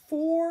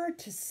 4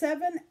 to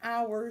 7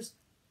 hours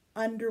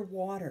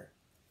underwater.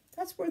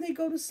 That's where they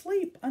go to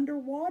sleep,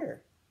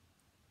 underwater.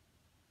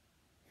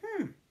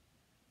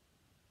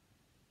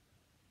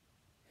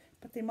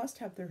 But they must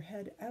have their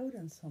head out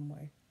in some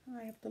way.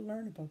 I have to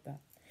learn about that.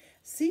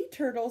 Sea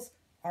turtles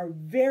are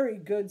very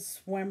good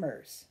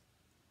swimmers.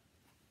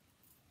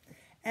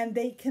 And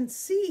they can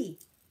see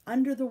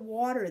under the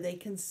water. They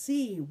can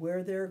see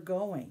where they're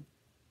going.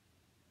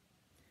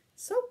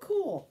 So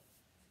cool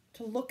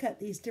to look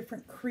at these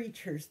different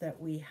creatures that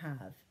we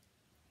have.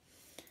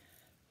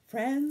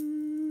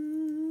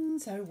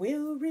 Friends, I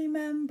will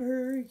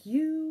remember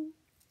you.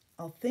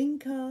 I'll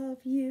think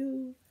of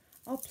you.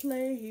 I'll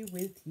play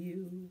with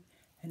you.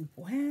 And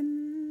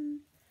when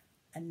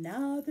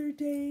another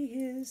day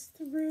is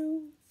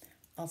through,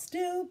 I'll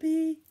still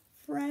be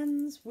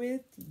friends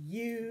with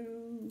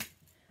you.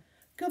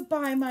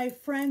 Goodbye, my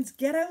friends.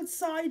 Get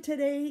outside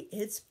today.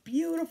 It's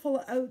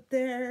beautiful out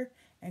there,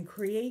 and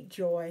create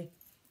joy.